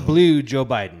 but she brown. blew Joe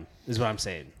Biden, is what I'm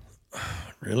saying.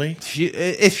 Really?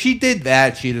 If she did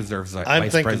that, she deserves a I'm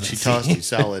vice thinking presidency. she tossed his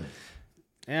salad.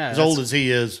 Yeah, as old as he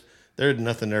is, there's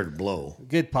nothing there to blow.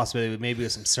 Good possibility, maybe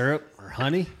with some syrup or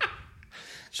honey.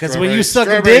 Because Strawberry- when you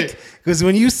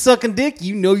suck a dick,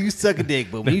 you know you suck a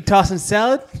dick. But when you tossing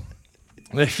salad,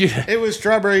 It was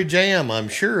strawberry jam, I'm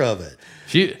sure of it.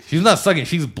 She's not sucking.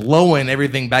 She's blowing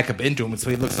everything back up into him so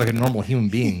he looks like a normal human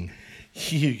being.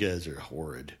 You guys are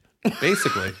horrid.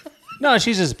 Basically. no,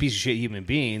 she's just a piece of shit human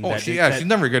being. She's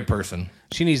never a good person.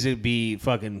 She needs to be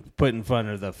fucking put in front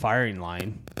of the firing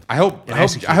line. I hope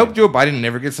Joe Biden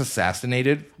never gets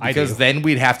assassinated because then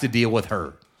we'd have to deal with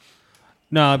her.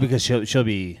 No, because she'll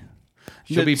be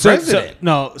president.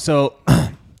 So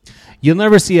you'll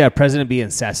never see a president be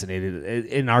assassinated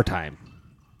in our time.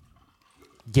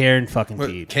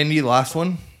 Guaranteed. Kennedy, the last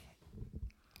one?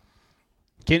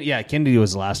 Kennedy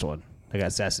was the last one that got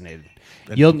assassinated.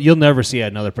 You'll never see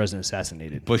another president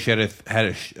assassinated. Bush had a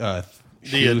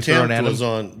the attempt was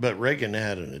on, but Reagan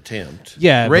had an attempt.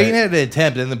 Yeah, Reagan had an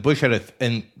attempt, and then Bush had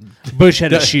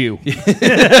a shoe.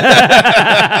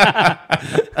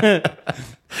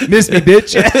 Miss me,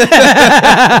 bitch.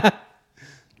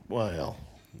 Well,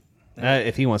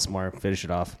 if he wants more, finish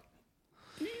it off.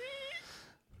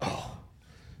 All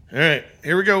right,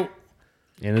 here we go.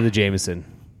 End of the Jameson.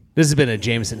 This has been a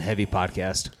Jameson heavy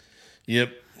podcast.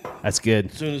 Yep. That's good.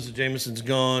 As soon as the Jameson's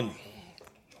gone,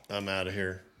 I'm out of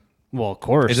here. Well, of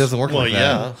course. It doesn't work like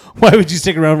that. Why would you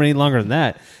stick around any longer than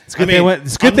that? It's good I went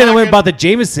and bought the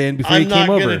Jameson before you came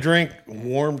over. I'm not going to drink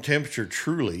warm temperature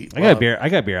Truly. I got beer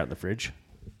out in the fridge.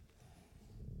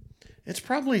 It's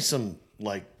probably some,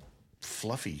 like,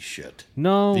 fluffy shit.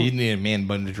 No. You need a man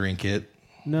bun to drink it.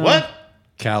 No. What?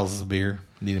 Cal's beer.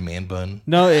 You need a man bun.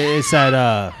 No, it's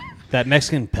that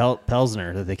Mexican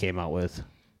Pilsner that they came out with.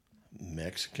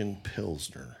 Mexican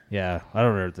Pilsner. Yeah, I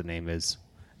don't know what the name is.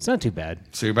 It's not too bad.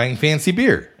 So you're buying fancy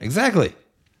beer. Exactly.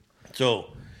 So,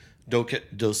 Dos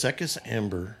Equis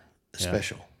Amber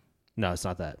Special. No, it's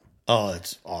not that. Oh,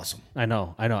 it's awesome. I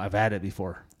know. I've had it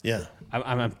before. Yeah.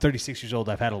 I'm 36 years old.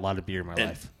 I've had a lot of beer in my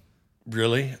life.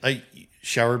 Really?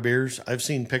 Shower beers? I've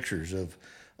seen pictures of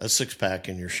a 6-pack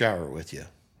in your shower with you.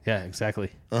 Yeah,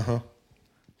 exactly. Uh-huh.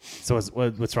 So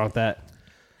what's wrong with that?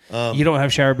 You don't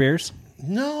have shower beers?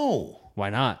 No.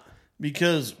 Why not?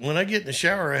 Because when I get in the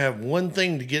shower, I have one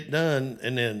thing to get done,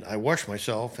 and then I wash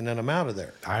myself, and then I'm out of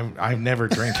there. I've never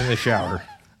drank in the shower.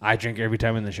 I drink every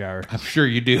time in the shower. I'm sure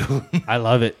you do. I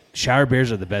love it. Shower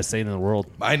beers are the best thing in the world.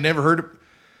 I never heard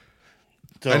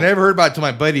about it to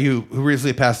my buddy who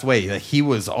recently passed away. Like, he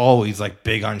was always like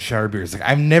big on shower beers. Like,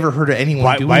 I've never heard of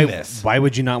anyone doing this. Why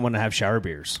would you not want to have shower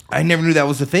beers? I never knew that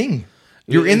was a thing.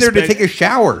 You're in there to take a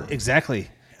shower. Exactly.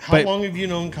 How long have you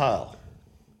known Kyle?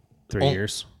 3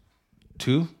 years.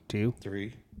 2? 2?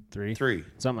 3. 3.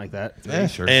 Something like that. Yeah,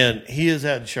 sure. And he has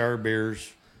had shower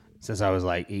beers since I was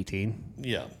like 18.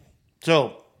 Yeah.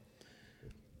 So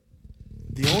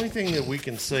the only thing that we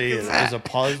can say is a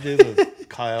positive of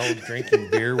Kyle drinking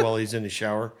beer while he's in the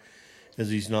shower is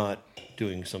he's not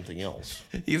doing something else.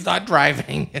 He's not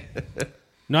driving.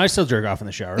 No, I still jerk off in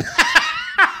the shower.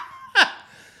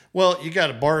 Well, you got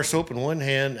a bar of soap in one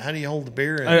hand. How do you hold the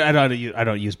beer? I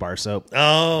don't use bar soap.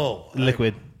 Oh,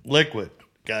 liquid.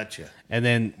 Gotcha. And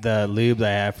then the lube that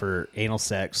I have for anal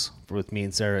sex with me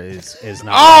and Sarah is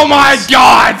not. Oh my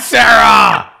God,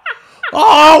 Sarah!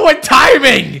 Oh, what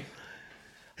timing!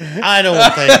 I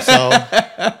don't think so.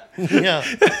 Yeah.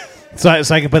 So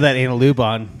I can put that anal lube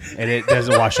on and it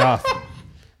doesn't wash off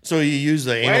So you use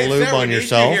the anal lube on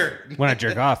yourself? when I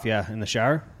jerk off. Yeah, in the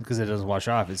shower because it doesn't wash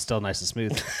off. It's still nice and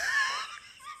smooth.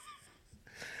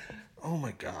 Oh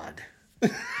my God.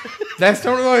 That's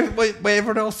totally what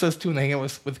everyone else does too when they hang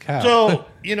out with Kyle. So,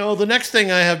 the next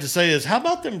thing I have to say is, how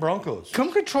about them Broncos?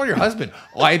 Come control your husband.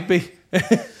 Oh, I'd be. No,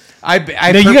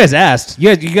 you guys asked.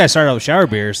 You guys started out with shower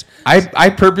beers.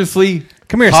 I purposely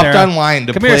Come here, hopped Sarah. online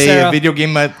to Come here, play Sarah. a video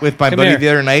game with my Come buddy here. the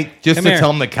other night just Come to here. tell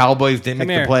him the Cowboys didn't Come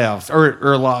make here. the playoffs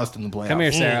or lost in the playoffs. Come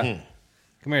here, Sarah.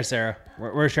 Come here, Sarah.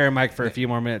 We're sharing mic for a few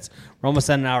more minutes. We're almost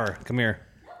at an hour. Come here.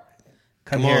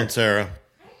 Come here. on, Sarah.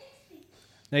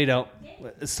 No, you don't.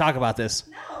 Let's talk about this.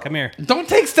 Come here. Don't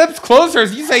take steps closer.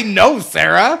 You say no,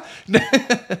 Sarah.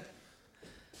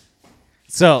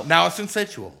 So Now it's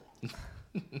consensual.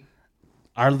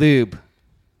 our lube.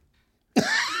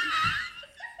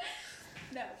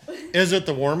 No. Is it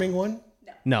the warming one?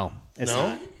 No, it's No?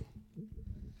 not.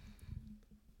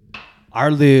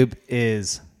 Our lube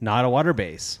is not a water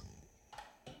base.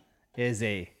 It is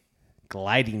a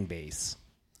gliding base.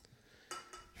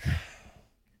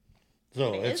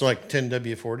 So It it's is? like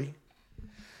 10W40?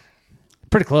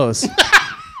 Pretty close.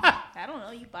 I don't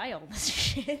know. You buy all this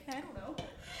shit. I don't know.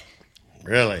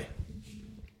 Really?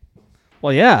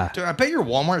 Well, yeah. Dude, I bet your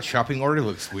Walmart shopping order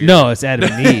looks weird. No, it's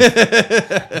Adam and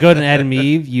Eve. Go to Adam and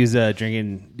Eve. Use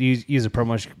a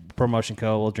promotion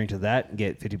code. We'll drink to that and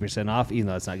get 50% off. Even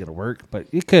though it's not going to work, but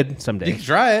it could You someday. can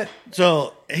try it.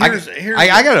 So here's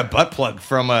I got a butt plug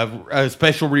from a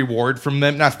special reward from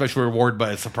them. Not special reward,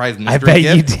 but a surprise mystery I bet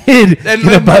gift. you did. And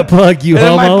Get a butt plug, you and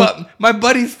then homo. my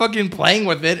buddy's fucking playing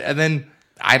with it, and then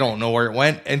I don't know where it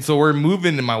went. And so we're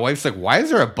moving, and my wife's like, "Why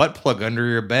is there a butt plug under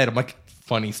your bed?" I'm like,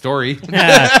 "Funny story."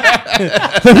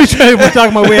 Let me try. We're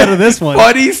talking my way out of this one.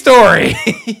 Funny story.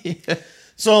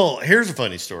 So here's a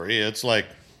funny story. It's like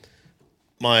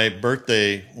my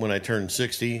birthday when I turned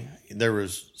 60. There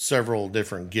was several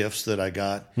different gifts that I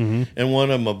got, and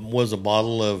one of them was a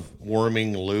bottle of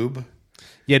warming lube.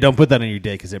 Yeah, don't put that on your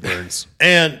dick because it burns.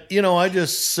 And I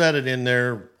just set it in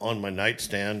there on my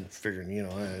nightstand, figuring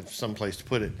I had some place to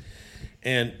put it.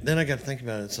 And then I got to think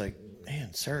about it. It's like,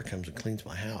 man, Sarah comes and cleans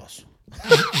my house.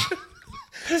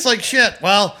 It's like shit.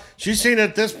 Well, she's seen it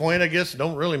at this point. I guess it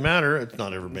don't really matter. It's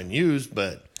not ever been used,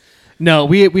 but No,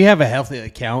 we have a healthy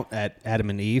account at Adam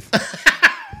and Eve.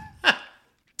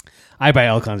 I buy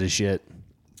all kinds of shit.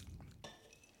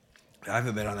 I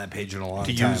haven't been on that page in a long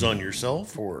to time. use on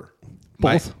yourself or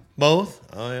Both. both.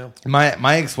 Oh yeah.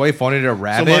 My ex-wife wanted a So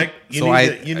rabbit, Mike, so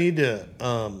you need to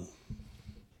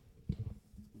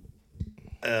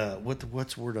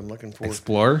what's the word I'm looking for?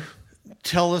 explore.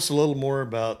 Tell us a little more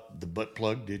about the butt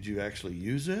plug. Did you actually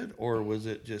use it, or was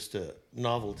it just a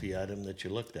novelty item that you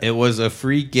looked at? It was a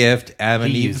free gift Adam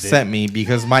and He Eve used it. sent me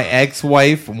because my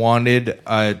ex-wife wanted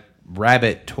a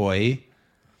rabbit toy.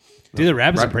 Dude, the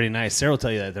rabbits are pretty nice. Sarah will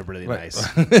tell you that they're really nice.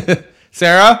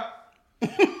 Sarah,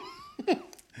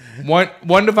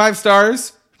 1 to 5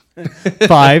 stars.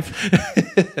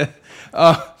 5.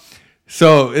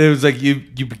 So it was like you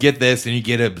get this and you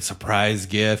get a surprise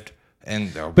gift,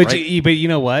 and But you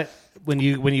know what? When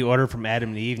you order from Adam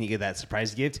and Eve and you get that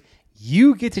surprise gift,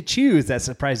 you get to choose that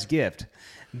surprise gift.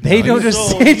 They don't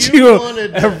just So send you you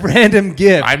wanted a random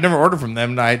gift. I've never ordered from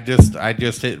them. I just I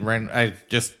just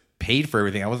paid for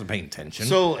everything. I wasn't paying attention.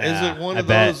 So is Yeah, it one I of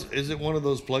bet. those? Is it one of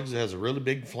those plugs that has a really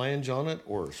big flange on it,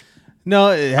 or No,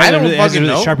 it I has, don't it has a fucking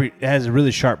really know. sharp. It has a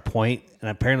really sharp point, and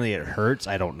apparently it hurts.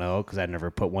 I don't know because I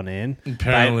never put one in.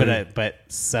 Apparently. But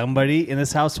somebody in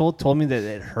this household told me that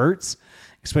it hurts,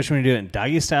 especially when you do it in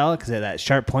doggy style, because that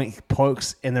sharp point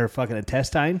pokes in their fucking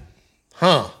intestine.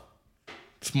 huh?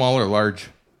 Small or large?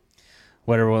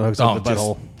 Whatever one hooks up the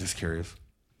butthole. Just curious.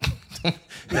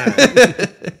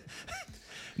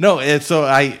 No, it's so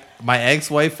my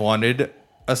ex-wife wanted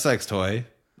a sex toy,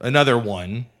 another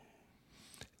one.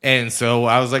 And so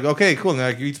I was like, okay, cool. And they're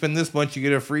like, you spend this much, you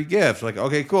get a free gift. Like,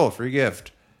 okay, cool, free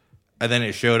gift. And then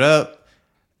it showed up,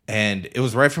 and it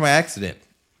was right after my accident.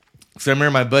 So I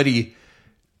remember my buddy,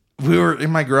 we were in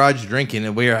my garage drinking,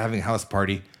 and we were having a house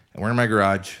party, and we're in my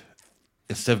garage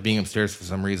instead of being upstairs for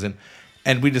some reason.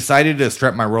 And we decided to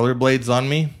strap my rollerblades on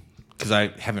me because I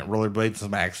haven't rollerbladed since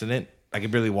my accident. I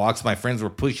could barely walk, so my friends were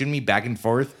pushing me back and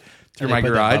forth through And they my put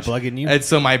that garage. butt plug in you? And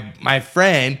so my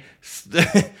friend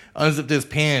unzipped his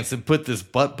pants and put this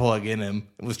butt plug in him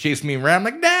and was chasing me around.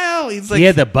 I'm like, no. He's like, He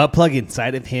had the butt plug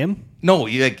inside of him. no,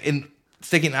 he like in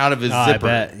sticking out of his I zipper.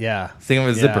 bet. Yeah. Sticking out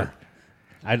of his Yeah. zipper.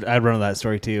 I'd run with that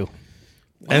story too.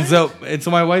 And so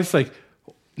my wife's like,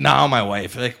 "No, my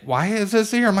wife, like, why is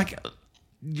this here?" I'm like,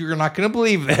 "You're not gonna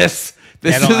believe this.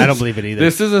 I don't believe it either.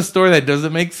 This is a story that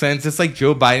doesn't make sense. It's like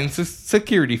Joe Biden's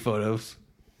security photos."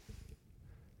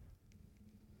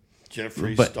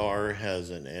 Jeffree But- Star has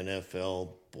an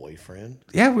NFL boyfriend.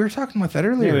 Yeah, we were talking about that Yeah,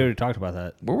 we earlier. already talked about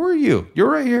that. Where were you? You're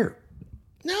right here.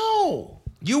 No,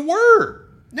 You were.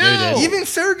 no, Even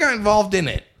Sarah got involved in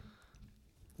it.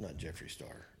 not Jeffree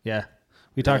Star. Yeah,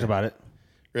 we talked about it.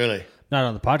 Really? Not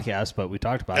on the podcast, but we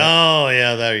talked about it. Oh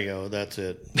yeah, there you go. That's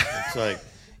it. It's like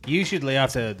You should lay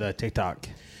off the TikTok.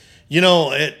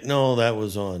 No, that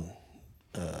was on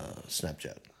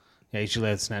Snapchat. Yeah, you should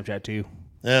lay off Snapchat too.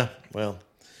 Yeah, well.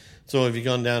 So have you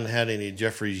gone down and had any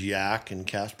Jeffrey's Yak in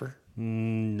Casper?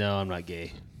 No, I'm not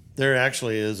gay. There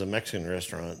actually is a Mexican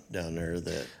restaurant down there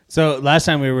that. So last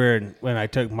time when I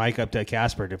took Mike up to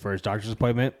Casper for his doctor's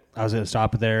appointment, I was going to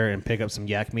stop there and pick up some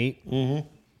yak meat. Mm-hmm.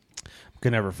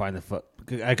 Could never find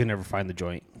I could never find the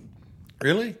joint.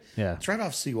 Really? Yeah. It's right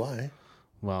off CY.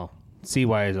 Well,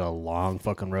 CY is a long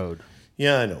fucking road.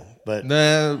 Yeah, I know, but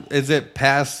Is it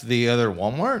past the other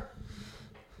Walmart?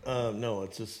 no,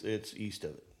 it's east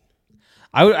of it.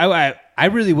 I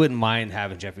really wouldn't mind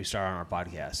having Jeffree Star on our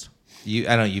podcast.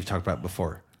 I know you've talked about it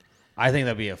before. I think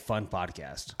that'd be a fun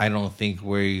podcast. I don't think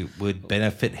we would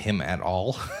benefit him at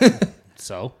all.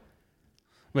 So,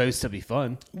 but it would still be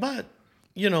fun. But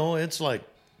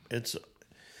it's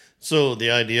so the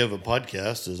idea of a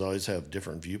podcast is always have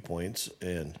different viewpoints,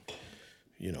 and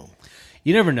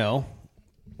You never know.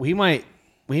 We might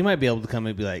be able to come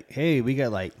and be like, hey, we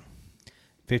got like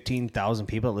 15,000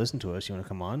 people that listen to us. You want to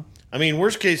come on? I mean,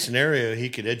 worst case scenario, he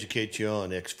could educate you on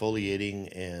exfoliating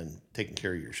and taking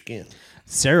care of your skin.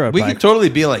 Sarah, We could totally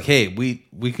be like, "Hey,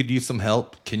 we could use some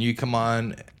help. Can you come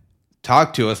on,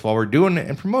 talk to us while we're doing it,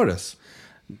 and promote us?"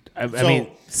 I mean,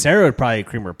 Sarah would probably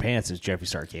cream her pants as Jeffree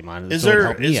Star came on. Is So it would there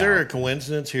help me a out.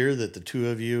 coincidence here that the two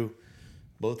of you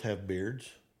both have beards?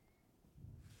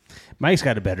 Mike's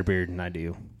got a better beard than I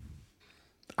do.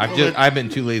 I've been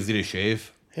too lazy to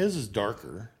shave. His is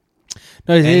darker.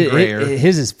 No, grayer.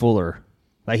 his is fuller.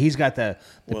 Like he's got the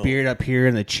beard up here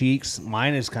and the cheeks.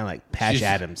 Mine is kind of like Patch Jeez.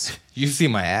 Adams. You see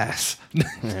my ass.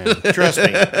 Trust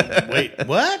me. Wait,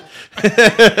 what?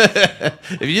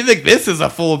 If you think this is a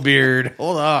full beard,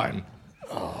 hold on.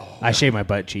 I shave my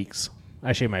butt cheeks.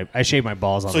 I shave my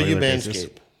balls on So a you regular basis.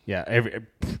 manscape? Yeah,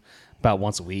 about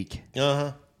once a week.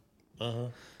 Nope.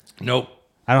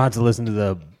 I don't have to listen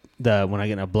to the when I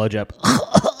get a blowjob.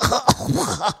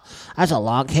 That's a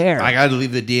long hair. I got to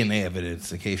leave the DNA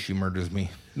evidence in case she murders me.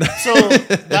 So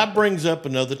that brings up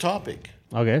another topic.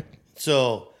 Okay.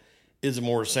 So is it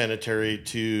more sanitary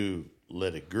to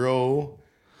let it grow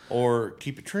or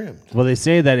keep it trimmed? Well, they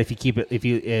say that if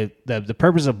the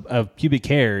purpose of pubic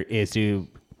hair is to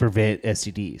prevent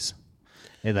STDs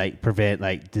and like prevent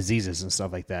like diseases and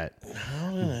stuff like that.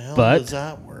 How the hell But- does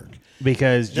that work?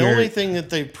 Because The only thing that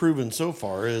they've proven so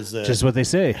far is that just what they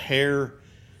say. hair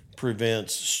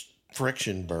prevents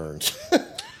friction burns.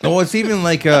 No, it's even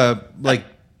like I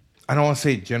don't want to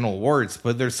say genital warts,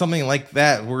 but there's something like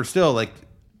that. We're still like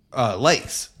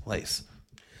lace. Is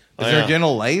there yeah.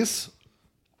 genital lace?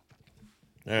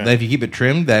 Yeah. That if you keep it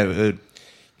trimmed, that would.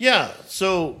 Yeah.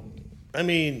 So, I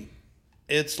mean,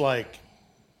 it's like,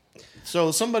 so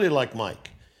somebody like Mike.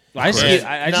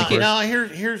 Now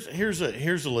here's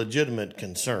a legitimate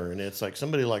concern. It's like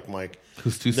somebody like Mike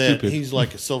Who's too that stupid. he's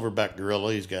like a silverback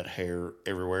gorilla. He's got hair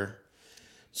everywhere.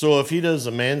 So if he does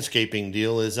a manscaping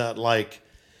deal, is that like,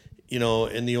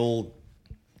 in the old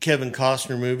Kevin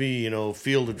Costner movie,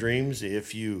 Field of Dreams?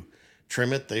 If you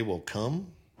trim it, they will come.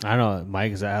 I don't know,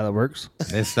 Mike. Is that how that works?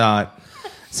 It's not.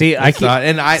 See, I It's can't. not.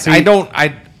 And I don't.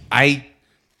 I.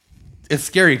 It's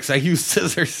scary because I use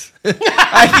scissors.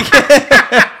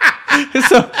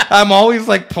 So I'm always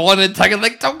like pulling and tugging,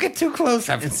 like, don't get too close.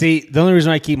 See, the only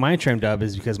reason I keep mine trimmed up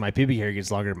is because my pubic hair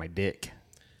gets longer than my dick.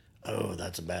 Oh,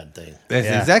 that's a bad thing. That's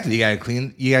Yeah. exactly.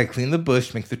 You gotta clean the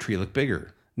bush, make the tree look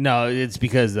bigger. No, it's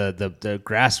because the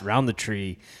grass around the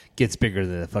tree gets bigger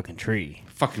than the fucking tree.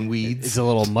 Fucking weeds. It's a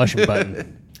little mushing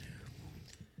button.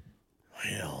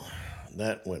 Well,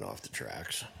 that went off the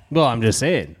tracks. Well, I'm just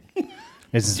saying.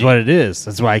 This is what it is.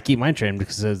 That's why I keep mine trimmed,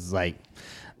 because it's like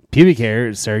pubic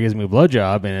hair. Sarah gives me a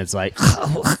blowjob, and it's like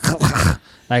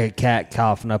like a cat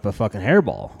coughing up a fucking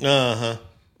hairball.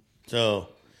 So,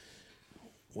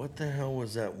 what the hell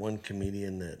was that one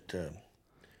comedian that?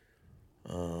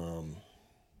 God,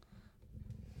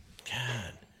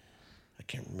 I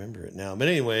can't remember it now. But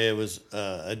anyway, it was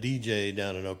a DJ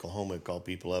down in Oklahoma called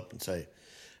people up and say,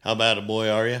 "How bad a boy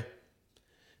are you?"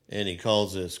 and he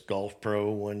calls this golf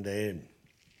pro one day,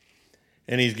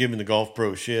 and he's giving the golf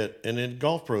pro shit. And then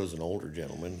golf pro is an older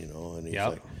gentleman, and he's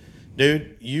like,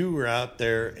 dude, you were out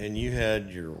there and you had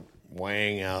your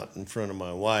wang out in front of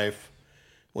my wife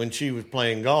when she was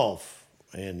playing golf.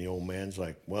 And the old man's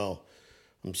like, well,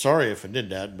 I'm sorry if I did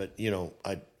that, but,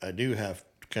 I do have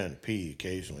to kind of pee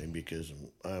occasionally because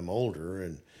I'm older.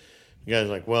 And the guy's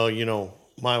like, well,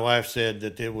 my wife said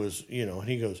that it was, and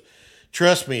he goes,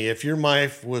 trust me, if your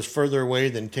wife was further away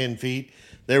than 10 feet,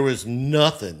 there was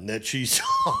nothing that she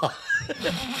saw.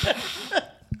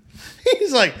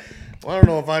 He's like, well, I don't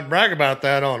know if I'd brag about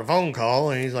that on a phone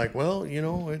call. And he's like, well,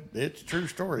 it's a true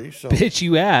story. So, Bitch,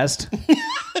 you asked.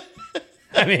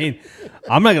 I mean,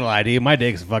 I'm not going to lie to you. My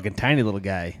dick's a fucking tiny little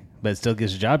guy, but it still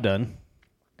gets the job done.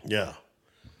 Yeah.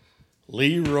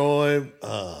 Leroy,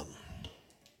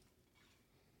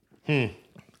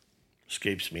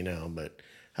 escapes me now, but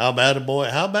how bad a boy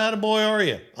are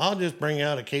you? I'll just bring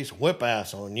out a case of whip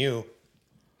ass on you.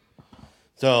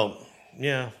 So,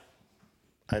 yeah,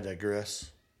 I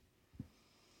digress.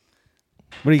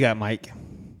 What do you got, Mike?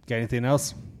 Got anything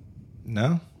else?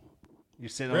 No. You're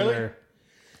sitting Really? over there.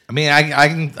 I mean,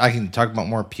 I can talk about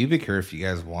more pubic hair if you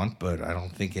guys want, but I don't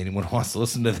think anyone wants to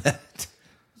listen to that.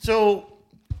 So,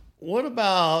 what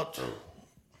about,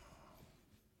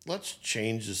 let's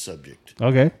change the subject.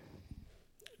 Okay.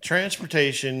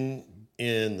 Transportation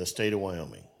in the state of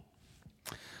Wyoming.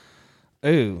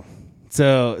 Ooh.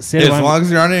 So, As long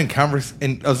as you're not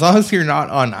as long as you're not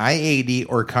on I-80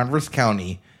 or Converse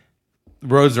County,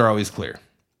 roads are always clear.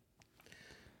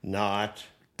 Not.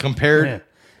 Compared,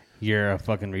 you're a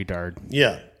fucking retard.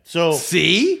 Yeah. So,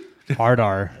 see? Hard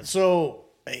R. So,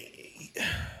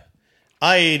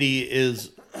 I-80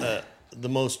 is the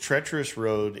most treacherous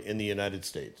road in the United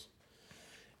States.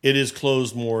 It is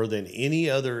closed more than any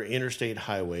other interstate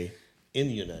highway in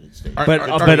the United States.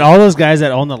 But all those guys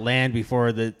that own the land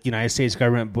before the United States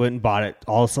government went and bought it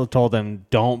also told them,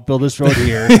 don't build this road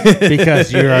here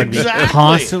because you're going to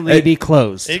constantly be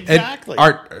closed. Exactly.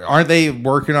 Aren't they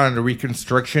working on a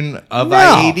reconstruction of No.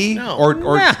 I-80?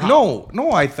 No.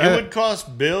 No, I thought It would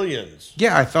cost billions.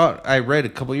 Yeah, I thought I read a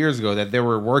couple years ago that they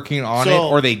were working on it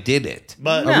or they did it.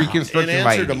 But a reconstruction in of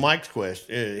answer to I-80. Mike's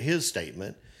question, his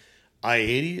statement,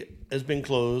 I-80 has been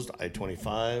closed.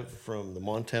 I-25 from the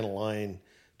Montana line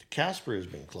to Casper has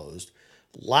been closed.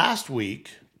 Last week,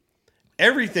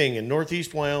 everything in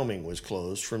northeast Wyoming was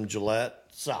closed from Gillette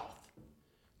south.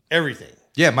 Everything.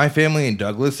 Yeah, my family in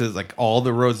Douglas is like all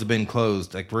the roads have been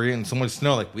closed. Like we're getting so much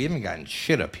snow. Like we haven't gotten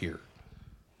shit up here.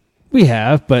 We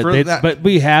have, but For they, that- but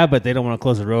we have, but they don't want to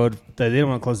close the road. They don't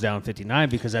want to close down 59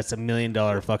 because that's $1 million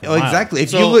fucking Oh, mile. exactly.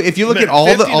 So, If you look at all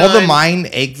the 59 mine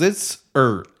exits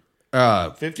or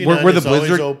 59 where the is always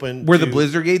blizzard open where the to-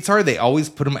 blizzard gates are, they always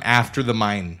put them after the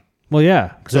mine Well,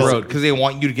 yeah. the road because they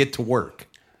want you to get to work.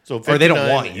 So Or they don't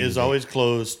 59 want you is to. always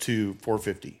closed to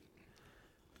 450.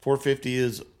 450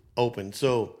 is open.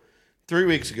 So 4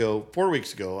 weeks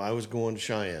ago, I was going to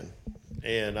Cheyenne,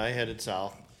 and I headed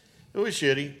south. It was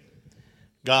shitty.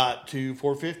 Got to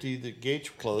 450, the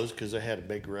gates were closed because I had a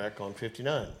big wreck on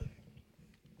 59.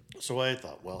 So I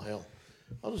thought, well, hell,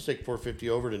 I'll just take 450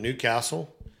 over to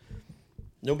Newcastle.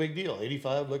 No big deal.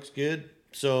 85 looks good.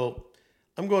 So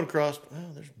I'm going across.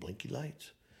 Well, there's blinky lights.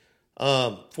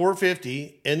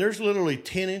 450, and there's literally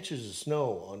 10 inches of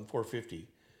snow on 450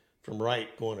 from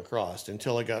right going across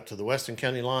until I got to the Weston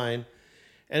County line.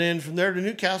 And then from there to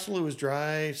Newcastle, it was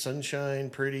dry, sunshine,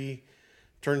 pretty.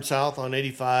 Turn south on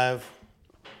 85.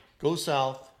 Go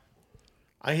south.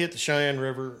 I hit the Cheyenne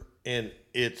River, and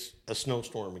it's a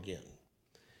snowstorm again.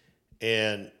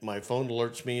 And my phone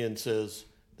alerts me and says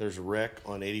there's a wreck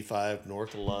on 85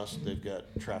 north of Lust. They've got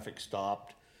traffic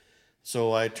stopped.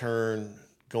 So I turn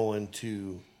going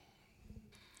to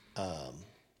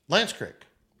Lance Creek.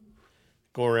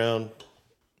 Go around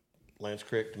Lance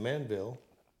Creek to Manville.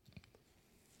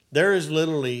 There is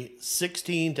literally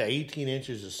 16 to 18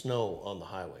 inches of snow on the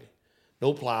highway.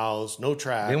 No plows, no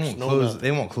tracks.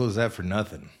 They won't close that for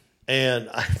nothing. And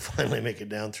I finally make it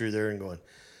down through there and going,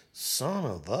 son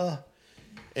of a,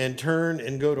 and turn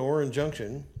and go to Orange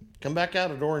Junction, come back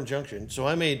out at Orange Junction. So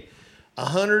I made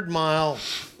 100-mile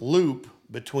loop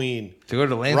between To go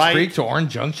to Lance Creek to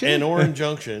Orange Junction? and Orange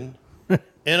Junction.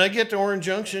 And I get to Orange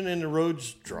Junction and the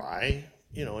road's dry.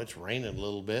 It's raining a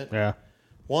little bit. Yeah.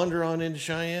 Wander on into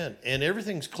Cheyenne and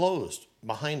everything's closed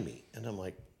behind me. And I'm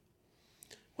like,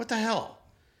 what the hell?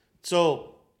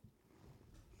 So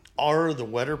are the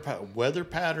weather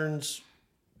patterns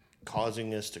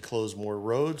causing us to close more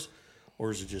roads,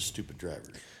 or is it just stupid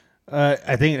drivers?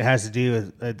 I think it has to do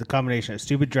with the combination of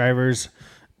stupid drivers,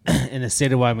 in the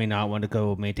state of Wyoming not want to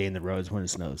go maintain the roads when it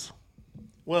snows.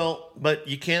 Well, but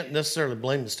you can't necessarily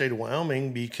blame the state of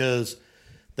Wyoming because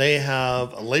they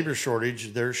have a labor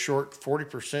shortage. They're short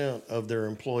 40% of their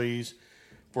employees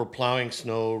for plowing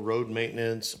snow, road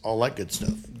maintenance, all that good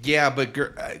stuff. Yeah,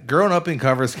 but growing up in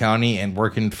Converse County and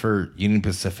working for Union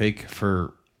Pacific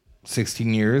for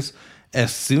 16 years,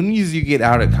 as soon as you get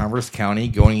out of Converse County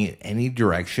going in any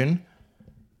direction,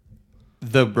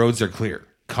 the roads are clear.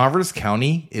 Converse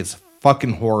County is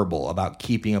fucking horrible about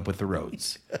keeping up with the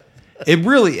roads. It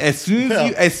really, as soon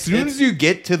as you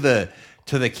get to the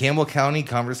Campbell County,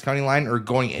 Converse County line or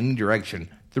going any direction,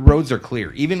 the roads are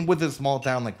clear. Even with a small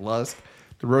town like Lusk,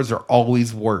 the roads are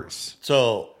always worse.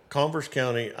 So Converse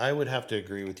County, I would have to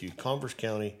agree with you. Converse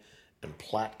County and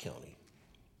Platte County.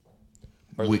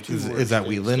 Is that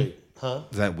Wheatland? Huh?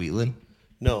 Is that Wheatland?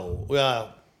 No.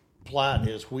 Platte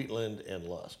is Wheatland and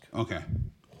Lusk. Okay.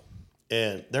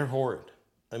 And they're horrid.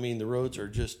 I mean, the roads are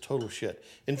just total shit.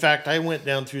 In fact, I went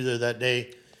down through there that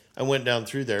day. I went down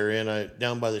through there, and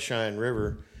down by the Cheyenne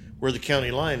River, where the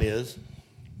county line is,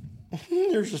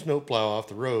 there's a snowplow off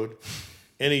the road,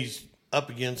 and he's up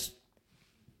against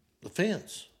the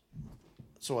fence.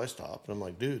 So I stopped, and I'm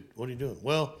like, dude, what are you doing?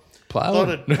 Well, I thought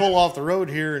I'd pull off the road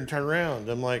here and turn around.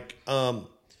 I'm like,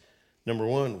 number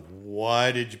one,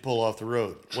 why did you pull off the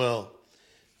road? Well,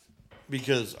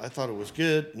 because I thought it was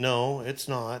good. No, it's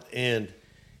not. And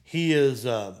he is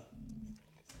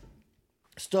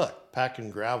stuck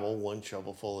packing gravel one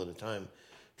shovelful at a time,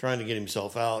 trying to get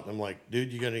himself out. And I'm like,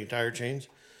 dude, you got any tire chains?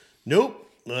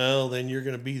 Nope. Well, then you're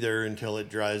going to be there until it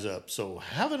dries up. So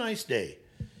have a nice day.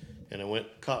 And I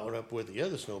caught up with the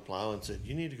other snowplow and said,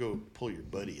 you need to go pull your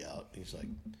buddy out. And he's like,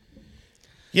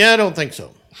 yeah, I don't think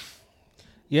so.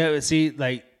 Yeah, but see,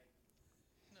 like,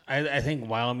 I think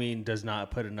Wyoming does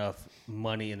not put enough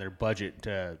money in their budget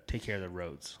to take care of the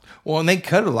roads. Well, and they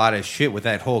cut a lot of shit with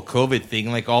that whole COVID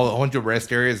thing. Like a bunch of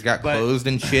rest areas got closed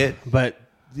and shit. But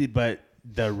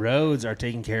the roads are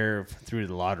taken care of through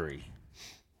the lottery.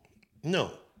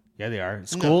 No. Yeah, they are.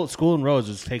 School and roads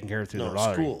was taken care of through the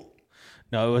lottery. School.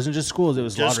 No, it wasn't just schools. It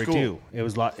was Just lottery school.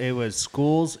 too. It was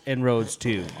schools and roads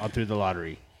too, all through the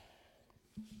lottery.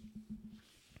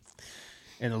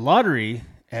 And the lottery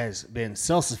has been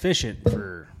self-sufficient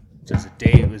for since the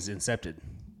day it was incepted.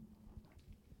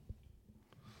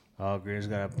 Oh, Green's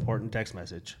got an important text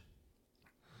message.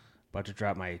 About to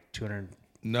drop my $200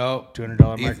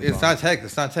 microphone. It's not text.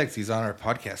 It's not text. He's on our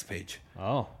podcast page.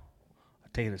 Oh, I'm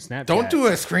taking a Snapchat. Don't do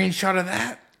a screenshot of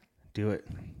that. Do it.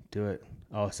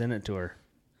 Oh, send it to her.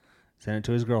 Send it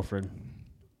to his girlfriend.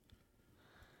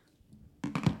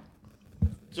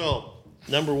 So,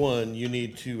 number one, you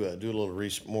need to do a little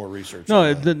more research. No,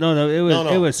 on that.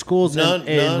 it was schools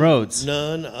and roads.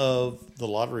 None of the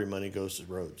lottery money goes to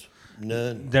roads.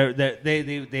 None.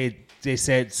 They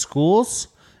said schools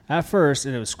at first,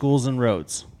 and it was schools and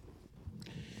roads.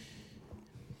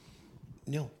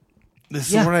 No.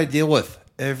 This is what I deal with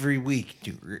every week.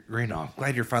 Dude, Greeno, I'm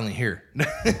glad you're finally here.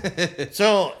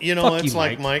 So, Fuck it's you,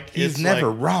 like Mike. Mike. He's it's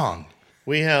never like wrong.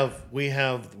 we have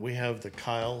the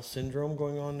Kyle syndrome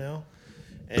going on now.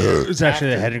 And It's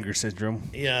actually the Hedinger syndrome.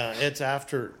 Yeah, it's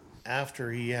after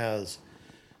he has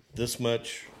this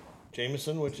much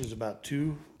Jameson, which is about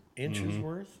 2 inches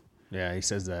worth. Yeah, he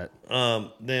says that.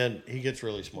 Then he gets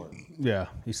really smart. Yeah,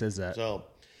 he says that.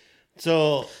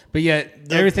 So, But yet,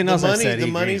 everything else I said, the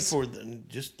he money agrees.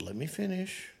 just let me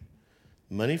finish.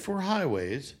 Money for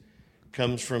highways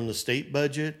comes from the state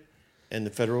budget and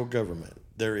the federal government.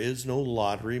 There is no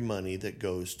lottery money that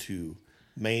goes to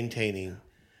maintaining,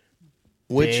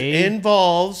 which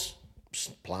involves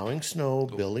plowing snow,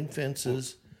 building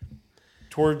fences,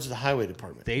 towards the highway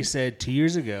department. They said 2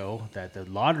 years ago that the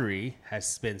lottery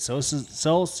has been so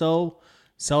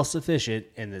self-sufficient,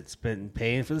 and it's been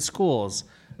paying for the schools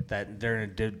that they're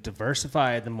going to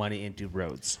diversify the money into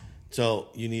roads. So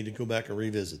you need to go back and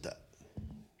revisit that.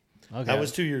 Okay. That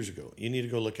was 2 years ago. You need to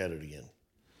go look at it again.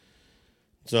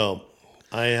 So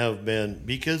I have been,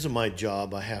 because of my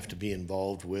job, I have to be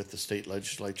involved with the state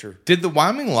legislature. Did the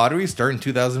Wyoming lottery start in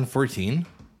 2014?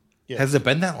 Yes. Has it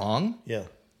been that long? Yeah.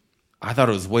 I thought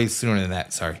it was way sooner than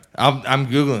that. Sorry. I'm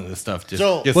Googling this stuff. Just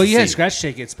Well, to you had see. scratch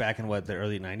tickets back in, the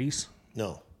early 90s?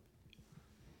 No.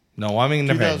 No, Wyoming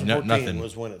never had 2014 nothing.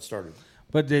 was when it started.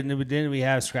 But didn't we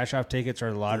have scratch-off tickets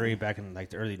or the lottery back in, the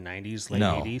early 90s, late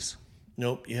No. 80s?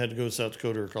 Nope. You had to go to South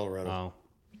Dakota or Colorado. Oh.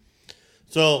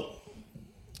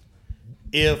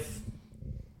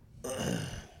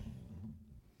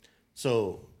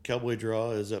 So Cowboy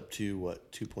Draw is up to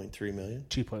what, 2.3 million?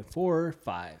 2.45.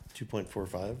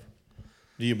 2.45.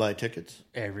 Do you buy tickets?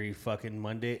 Every fucking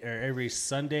Monday or every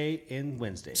Sunday and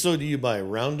Wednesday. So do you buy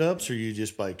roundups or you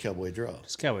just buy cowboy draw?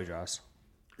 It's cowboy draws.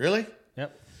 Really?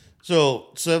 Yep. So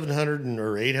 700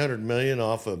 or 800 million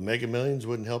off of Mega Millions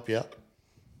wouldn't help you out?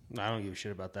 I don't give a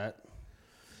shit about that.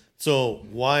 So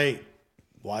why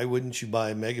wouldn't you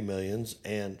buy Mega Millions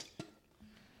and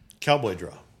cowboy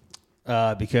draw?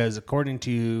 Because according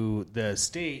to the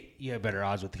state, you have better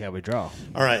odds with the cowboy draw.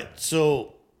 All right.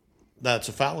 So that's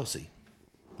a fallacy.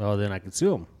 Well, then I could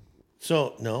sue them.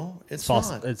 So no, it's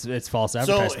False. not. It's false So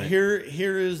advertisement.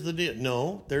 here is the deal.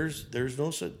 No, there's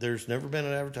never been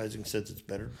an advertising says it's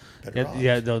better odds.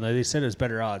 Yeah, no, they said it's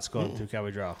better odds going through cowboy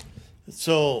draw.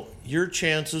 So your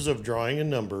chances of drawing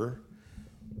a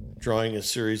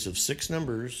series of 6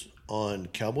 numbers on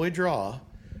cowboy draw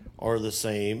are the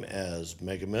same as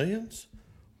Mega Millions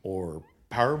or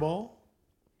Powerball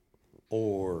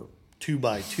or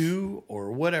 2x2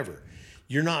 or whatever.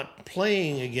 You're not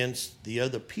playing against the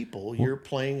other people. You're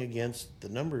playing against the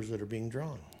numbers that are being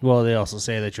drawn. Well, they also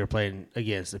say that you're playing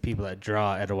against the people that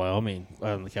draw at Wyoming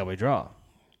on the cowboy draw.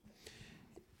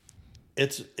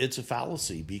 It's a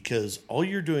fallacy because all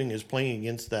you're doing is playing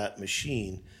against that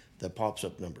machine that pops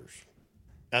up numbers.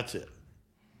 That's it.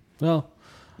 Well,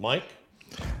 Mike?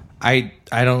 I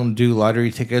don't do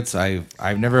lottery tickets.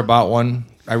 I've never bought one.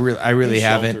 I really He's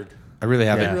haven't. sheltered. I really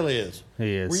haven't. It really is.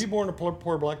 he is. Were you born a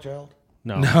poor black child?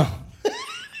 No.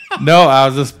 No, I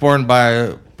was just born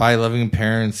by loving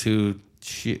parents who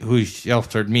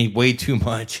sheltered me way too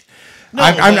much. No,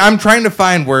 I'm trying to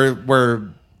find where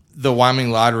the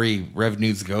Wyoming lottery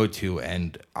revenues go to,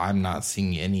 and I'm not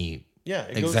seeing any Yeah,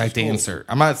 it goes exact to schools. answer.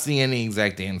 I'm not seeing any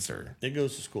exact answer. It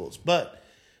goes to schools. But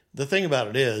the thing about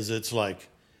it is, it's like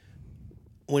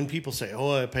when people say,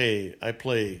 "Oh, I play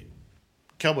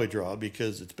cowboy draw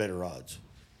because it's better odds."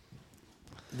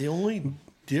 The only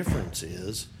difference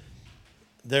is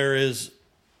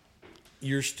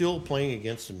you're still playing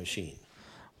against a machine.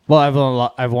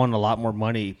 Well, I've won a lot more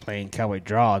money playing cowboy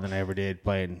draw than I ever did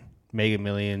playing Mega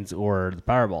Millions or the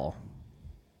Powerball.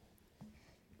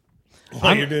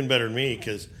 Well, you're doing better than me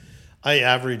because I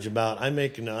average I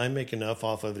make enough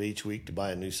off of it each week to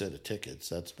buy a new set of tickets.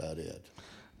 That's about it.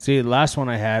 See, the last one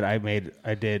I had, I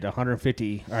did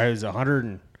 150, or I was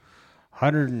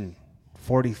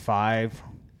 145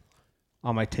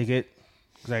 on my ticket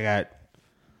because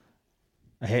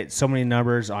I hit so many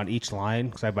numbers on each line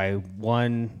because I buy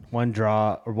one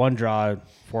draw,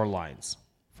 4 lines,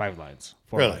 5 lines,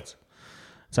 4 Really? lines.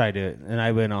 So I do it, and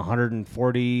I've been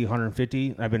 140,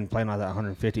 150. I've been playing on that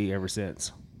 150 ever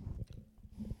since.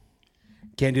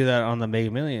 Can't do that on the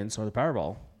Mega Millions or the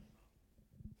Powerball.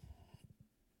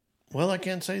 Well, I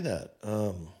can't say that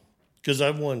because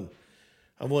I've won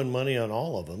money on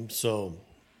all of them. So,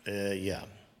 yeah.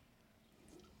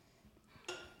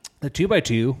 The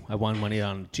 2x2, I won money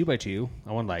on 2x2.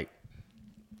 I won like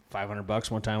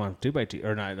 $500 one time on 2x2,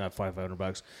 or not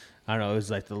 $500. I don't know. It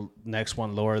was like the next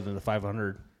one lower than the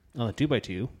 500 on the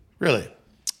 2x2. Really?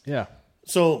 Yeah.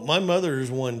 So my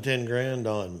mother's won $10,000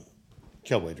 on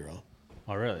cowboy draw.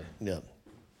 Oh, really? Yeah.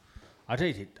 I'd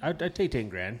take 10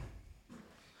 grand.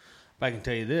 But I can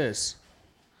tell you this,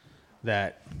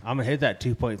 that I'm going to hit that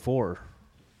 2.4.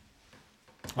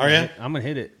 Are you? I'm going to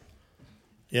hit it.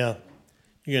 Yeah.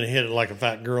 You're going to hit it like a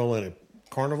fat girl in a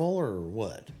carnival or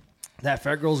what? That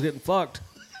fat girl's getting fucked.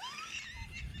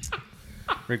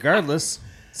 Regardless,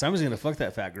 somebody's going to fuck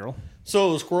that fat girl.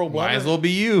 So squirrel Might bladder? as well be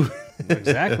you.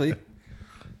 Exactly.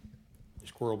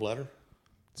 Squirrel bladder?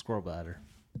 Squirrel bladder.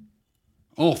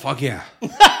 Oh, fuck yeah.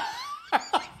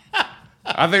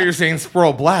 I thought you were saying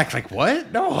squirrel black. Like,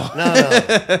 what? No.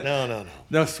 No.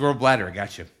 No, squirrel bladder. I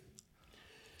got you.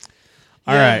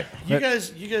 All right. You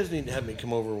guys need to have me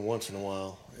come over once in a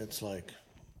while. It's like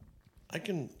I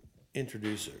can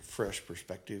introduce a fresh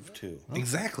perspective too.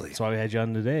 Exactly. That's why we had you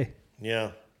on today.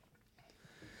 Yeah.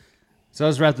 So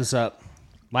let's wrap this up.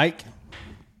 Mike,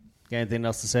 got anything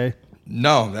else to say?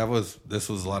 No, this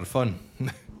was a lot of fun.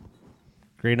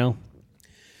 Greeno?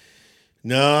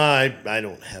 No, I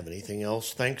don't have anything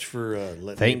else. Thanks for letting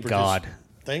me Thank God.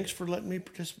 Thanks for letting me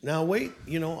participate. Now wait,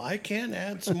 I can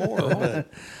add some more, but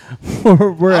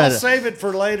we're I'll at save it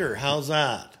for later. How's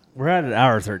that? we're at an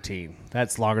hour 13.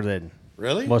 That's longer than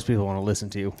Really? most people want to listen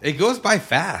to. It goes by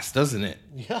fast, doesn't it?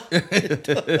 Yeah, it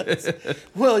does.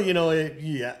 Well,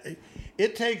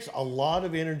 it takes a lot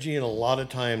of energy and a lot of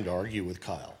time to argue with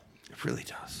Kyle. It really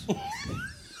does.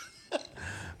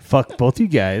 Fuck both you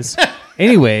guys.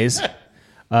 Anyways, give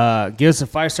us a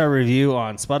 5-star review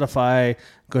on Spotify.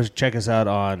 Go check us out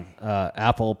on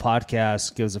Apple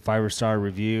Podcasts. Give us a 5-star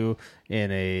review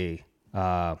in a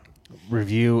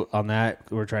review on that.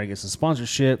 We're trying to get some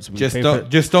sponsorships.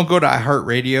 Just don't go to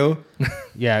iHeartRadio.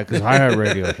 Yeah, because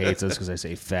iHeartRadio hates us because I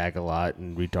say fag a lot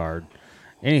and retard.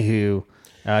 Anywho,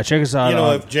 check us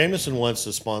out. If Jameson wants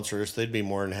to sponsor us, they'd be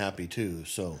more than happy too.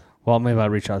 So, well, maybe I'll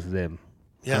reach out to them.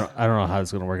 Yeah. I don't know how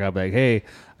it's going to work out. But like, hey,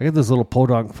 I got this little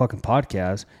podunk fucking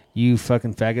podcast. You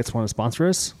fucking faggots want to sponsor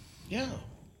us? Yeah.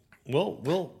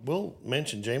 We'll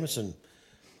mention Jameson.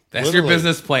 That's Literally. your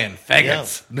business plan,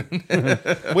 faggots.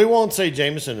 Yeah. We won't say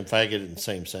Jameson and faggot in the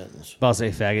same sentence. But I'll say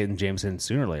faggot and Jameson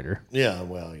sooner or later. Yeah,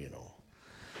 well,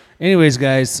 Anyways,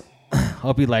 guys,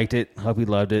 hope you liked it. Hope you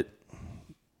loved it.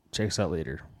 Check us out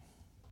later.